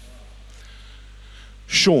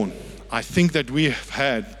 Sean, I think that we have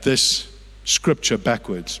had this scripture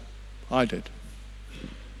backwards. I did.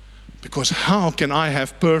 Because how can I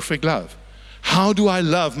have perfect love? How do I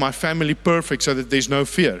love my family perfect so that there's no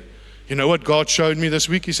fear? You know what God showed me this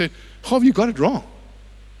week? He said, "How have you got it wrong?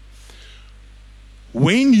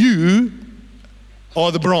 When you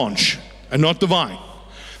are the branch and not the vine,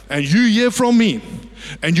 and you hear from me,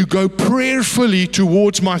 and you go prayerfully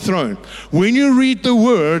towards my throne, when you read the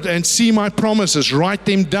word and see my promises, write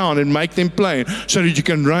them down and make them plain so that you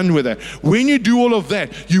can run with it. When you do all of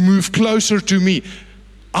that, you move closer to me.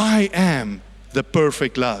 I am the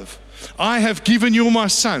perfect love. I have given you my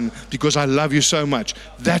son because I love you so much.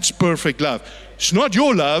 That's perfect love. It's not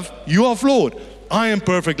your love. You are flawed. I am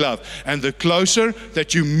perfect love. And the closer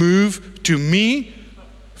that you move to me,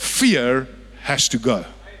 fear has to go.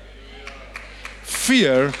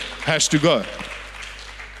 Fear has to go.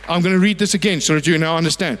 I'm going to read this again so that you now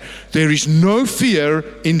understand. There is no fear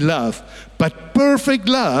in love, but perfect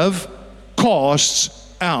love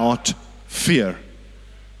casts out fear.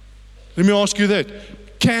 Let me ask you that.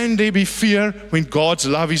 Can there be fear when God's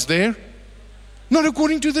love is there? Not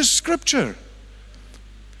according to the scripture.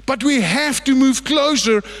 But we have to move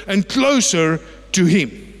closer and closer to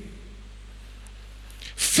Him.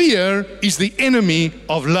 Fear is the enemy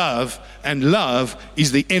of love, and love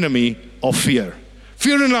is the enemy of fear.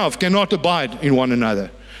 Fear and love cannot abide in one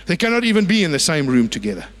another. They cannot even be in the same room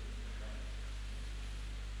together.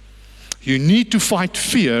 You need to fight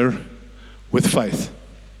fear with faith.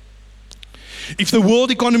 If the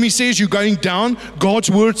world economy says you're going down, God's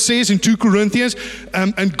word says in 2 Corinthians,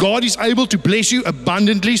 and God is able to bless you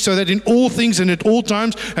abundantly so that in all things and at all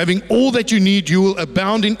times, having all that you need, you will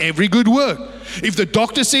abound in every good work. If the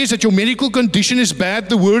doctor says that your medical condition is bad,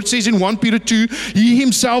 the word says in 1 Peter 2, He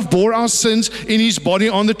Himself bore our sins in His body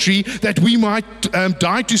on the tree that we might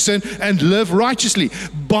die to sin and live righteously.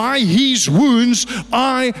 By His wounds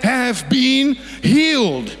I have been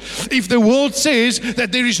healed. If the world says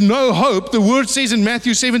that there is no hope, the word says in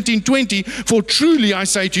Matthew 17:20, for truly I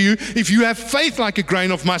say to you, if you have faith like a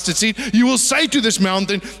grain of mustard seed, you will say to this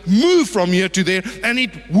mountain, move from here to there, and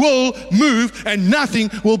it will move, and nothing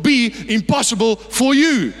will be impossible for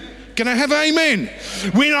you. Can I have an amen?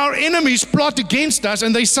 When our enemies plot against us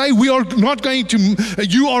and they say you are not going to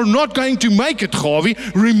make it, Gawie,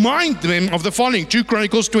 remind them of the following. 2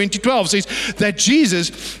 Chronicles 20:12 says that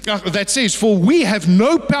that says, for we have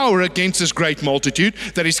no power against this great multitude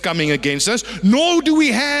that is coming against us, nor do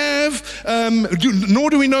we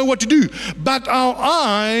know what to do. But our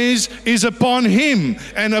eyes is upon Him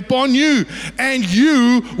and upon you, and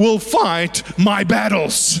you will fight my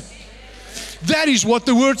battles. That is what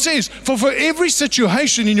the word says. For every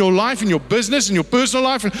situation in your life, in your business, in your personal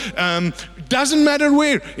life, doesn't matter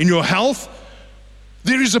where, in your health,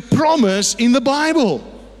 there is a promise in the Bible.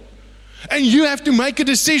 And you have to make a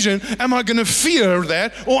decision, am I going to fear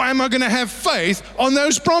that, or am I going to have faith on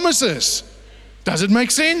those promises? Does it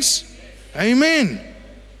make sense? Amen.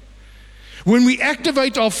 When we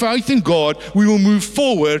activate our faith in God, we will move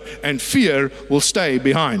forward and fear will stay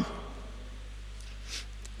behind.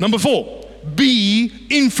 Number 4. Be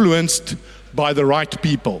influenced by the right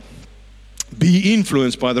people. Be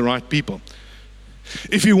influenced by the right people.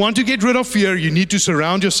 If you want to get rid of fear, you need to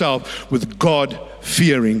surround yourself with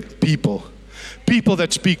God-fearing people. People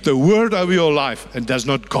that speak the word over your life and does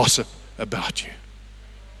not gossip about you.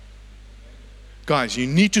 Guys, you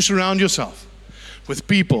need to surround yourself with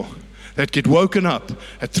people that get woken up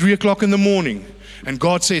at 3 o'clock in the morning and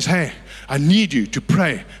God says, hey, I need you to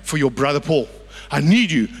pray for your brother Paul. I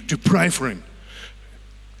need you to pray for him.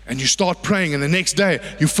 And you start praying, and the next day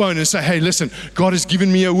you phone and say, hey, listen, God has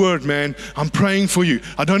given me a word, man. I'm praying for you.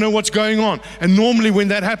 I don't know what's going on. And normally when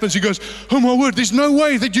that happens, he goes, oh my word, there's no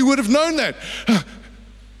way that you would have known that.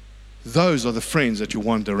 Those are the friends that you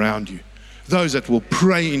want around you. Those that will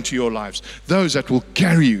pray into your lives. Those that will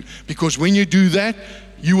carry you. Because when you do that,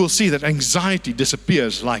 you will see that anxiety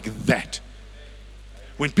disappears like that.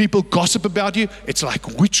 When people gossip about you, it's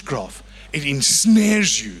like witchcraft. It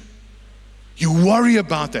ensnares you. You worry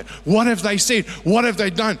about that. What have they said? What have they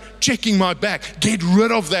done? Checking my back. Get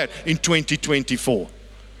rid of that in 2024.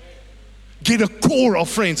 Get a core of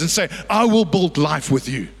friends and say, I will build life with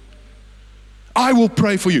you. I will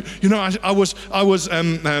pray for you. You know, I was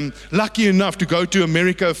lucky enough to go to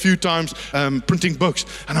America a few times printing books.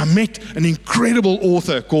 And I met an incredible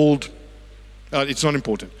author called, it's not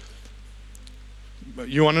important.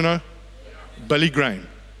 You want to know? Billy Graham.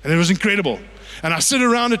 And it was incredible. And I sit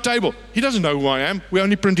around a table. He doesn't know who I am. We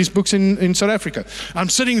only print his books in South Africa. I'm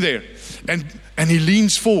sitting there, and he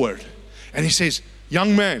leans forward, and he says,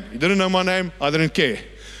 young man, he didn't know my name, I didn't care.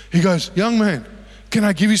 He goes, young man, can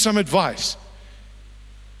I give you some advice?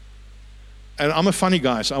 And I'm a funny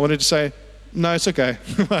guy, so I wanted to say, no, it's okay.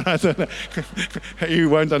 You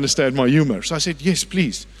won't understand my humor. So I said, yes,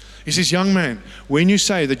 please. He says, young man, when you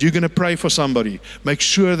say that you're going to pray for somebody, make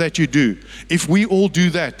sure that you do. If we all do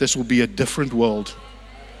that, this will be a different world.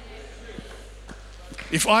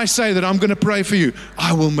 If I say that I'm going to pray for you,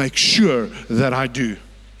 I will make sure that I do.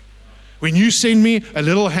 When you send me a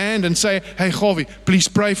little hand and say, hey, Gawie, please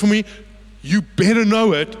pray for me, you better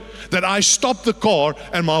know it that I stop the car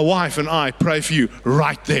and my wife and I pray for you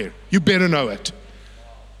right there. You better know it.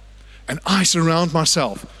 And I surround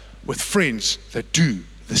myself with friends that do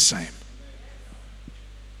the same.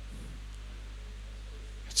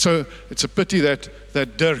 So it's a pity that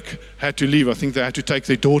Dirk had to leave. I think they had to take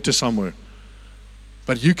their daughter somewhere.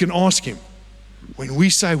 But you can ask him, when we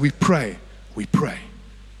say we pray, we pray.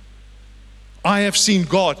 I have seen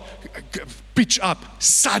God pitch up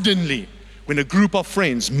suddenly when a group of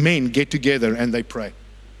friends, men, get together and they pray.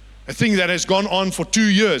 A thing that has gone on for 2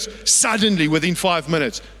 years, suddenly within 5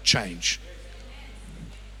 minutes, change.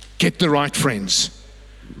 Get the right friends.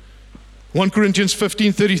 1 Corinthians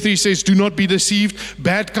 15:33 says, do not be deceived.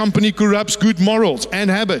 Bad company corrupts good morals and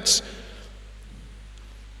habits.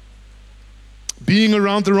 Being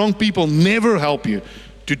around the wrong people never help you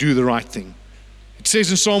to do the right thing. It says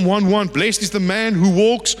in Psalm 1:1, blessed is the man who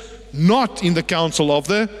walks not in the counsel of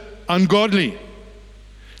the ungodly.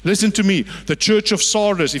 Listen to me, the church of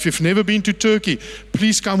Sardis, if you've never been to Turkey,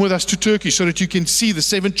 please come with us to Turkey so that you can see the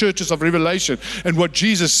 7 churches of Revelation and what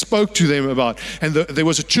Jesus spoke to them about. And there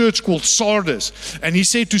was a church called Sardis, and he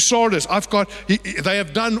said to Sardis, they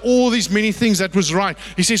have done all these many things that was right.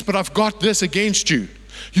 He says, but I've got this against you.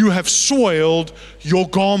 You have soiled your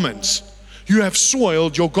garments. You have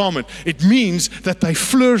soiled your garment. It means that they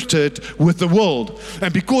flirted with the world.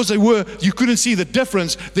 And because you couldn't see the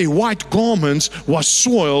difference, their white garments was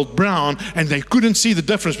soiled brown, and they couldn't see the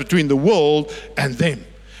difference between the world and them.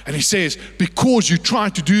 And he says, because you try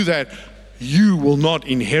to do that, you will not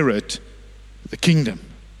inherit the kingdom.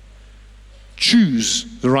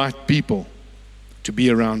 Choose the right people to be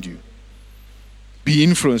around you. Be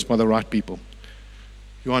influenced by the right people.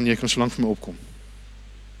 Johan, jy kan so lank vir my opkom.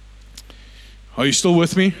 Are you still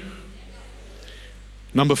with me?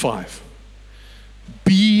 Number 5.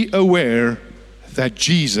 Be aware that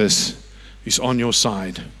Jesus is on your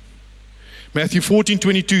side. Matthew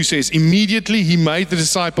 14:22 says, immediately he made the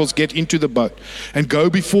disciples get into the boat and go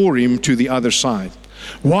before him to the other side,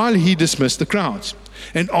 while he dismissed the crowds.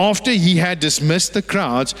 And after he had dismissed the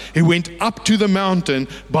crowds, he went up to the mountain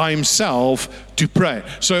by himself to pray.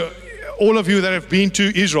 So all of you that have been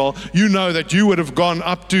to Israel, you know that you would have gone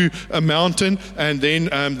up to a mountain, and then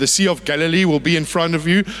the Sea of Galilee will be in front of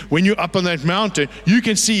you. When you're up on that mountain, you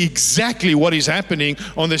can see exactly what is happening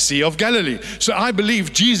on the Sea of Galilee. So I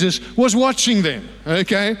believe Jesus was watching them,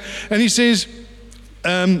 okay? And he says,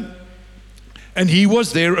 and he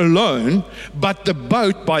was there alone, but the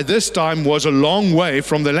boat by this time was a long way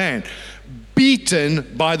from the land,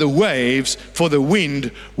 beaten by the waves, for the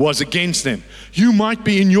wind was against them. You might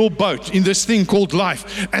be in your boat, in this thing called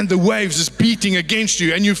life, and the waves is beating against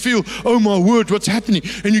you, and you feel, oh my word, what's happening?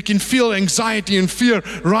 And you can feel anxiety and fear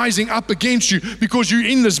rising up against you because you're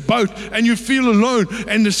in this boat and you feel alone,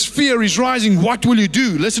 and this fear is rising. What will you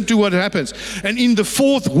do? Listen to what happens. And in the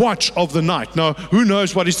 4th watch of the night, now who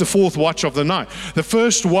knows what is the 4th watch of the night? The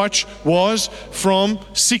first watch was from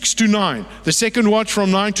 6 to 9, the second watch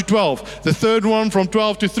from 9 to 12, the third one from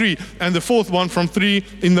 12 to 3, and the 4th one from 3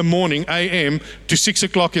 in the morning, a.m., to 6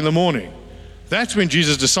 o'clock in the morning. That's when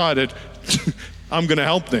Jesus decided, I'm going to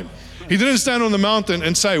help them. He didn't stand on the mountain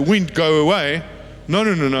and say, wind, go away.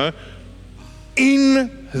 No.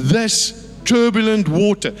 In this turbulent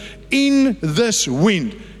water, in this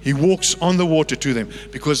wind, he walks on the water to them,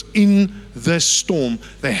 because in this storm,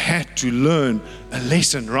 they had to learn a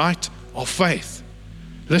lesson, right, of faith.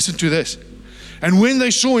 Listen to this. And when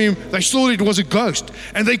they saw him, they thought it was a ghost,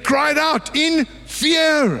 and they cried out in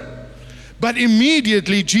fear. But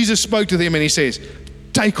immediately Jesus spoke to them and he says,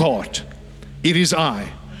 take heart, it is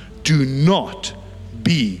I. Do not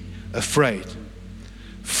be afraid.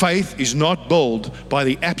 Faith is not built by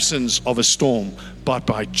the absence of a storm, but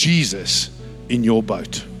by Jesus in your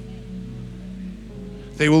boat.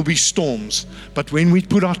 There will be storms, but when we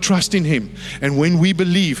put our trust in him, and when we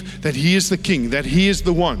believe that he is the king, that he is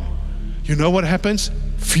the one, you know what happens?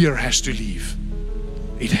 Fear has to leave.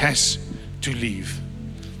 It has to leave.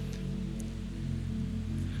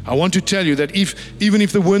 I want to tell you that even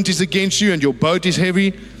if the wind is against you and your boat is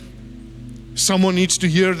heavy, someone needs to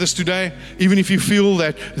hear this today. Even if you feel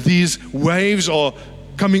that these waves are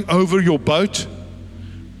coming over your boat,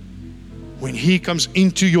 when He comes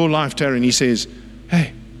into your life, Taryn, He says,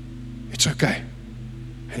 hey, it's okay.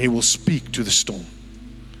 And He will speak to the storm.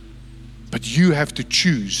 But you have to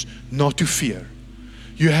choose not to fear.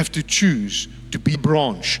 You have to choose to be a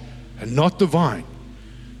branch and not the vine.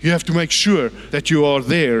 You have to make sure that you are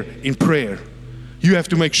there in prayer. You have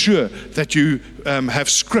to make sure that you have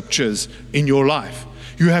scriptures in your life.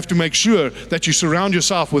 You have to make sure that you surround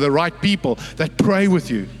yourself with the right people that pray with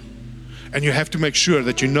you. And you have to make sure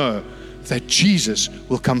that you know that Jesus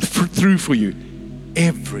will come through for you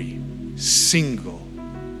every single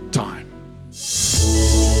time.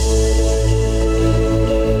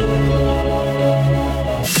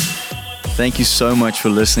 Thank you so much for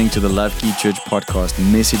listening to the LoveKey Church podcast,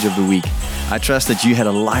 Message of the Week. I trust that you had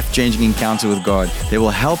a life-changing encounter with God that will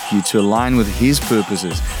help you to align with His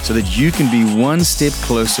purposes so that you can be one step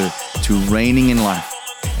closer to reigning in life.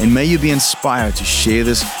 And may you be inspired to share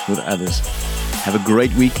this with others. Have a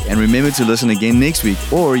great week, and remember to listen again next week,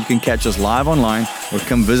 or you can catch us live online or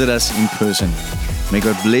come visit us in person. May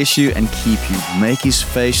God bless you and keep you, make His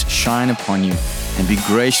face shine upon you, and be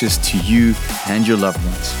gracious to you and your loved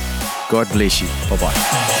ones. God bless you.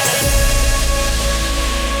 Bye-bye.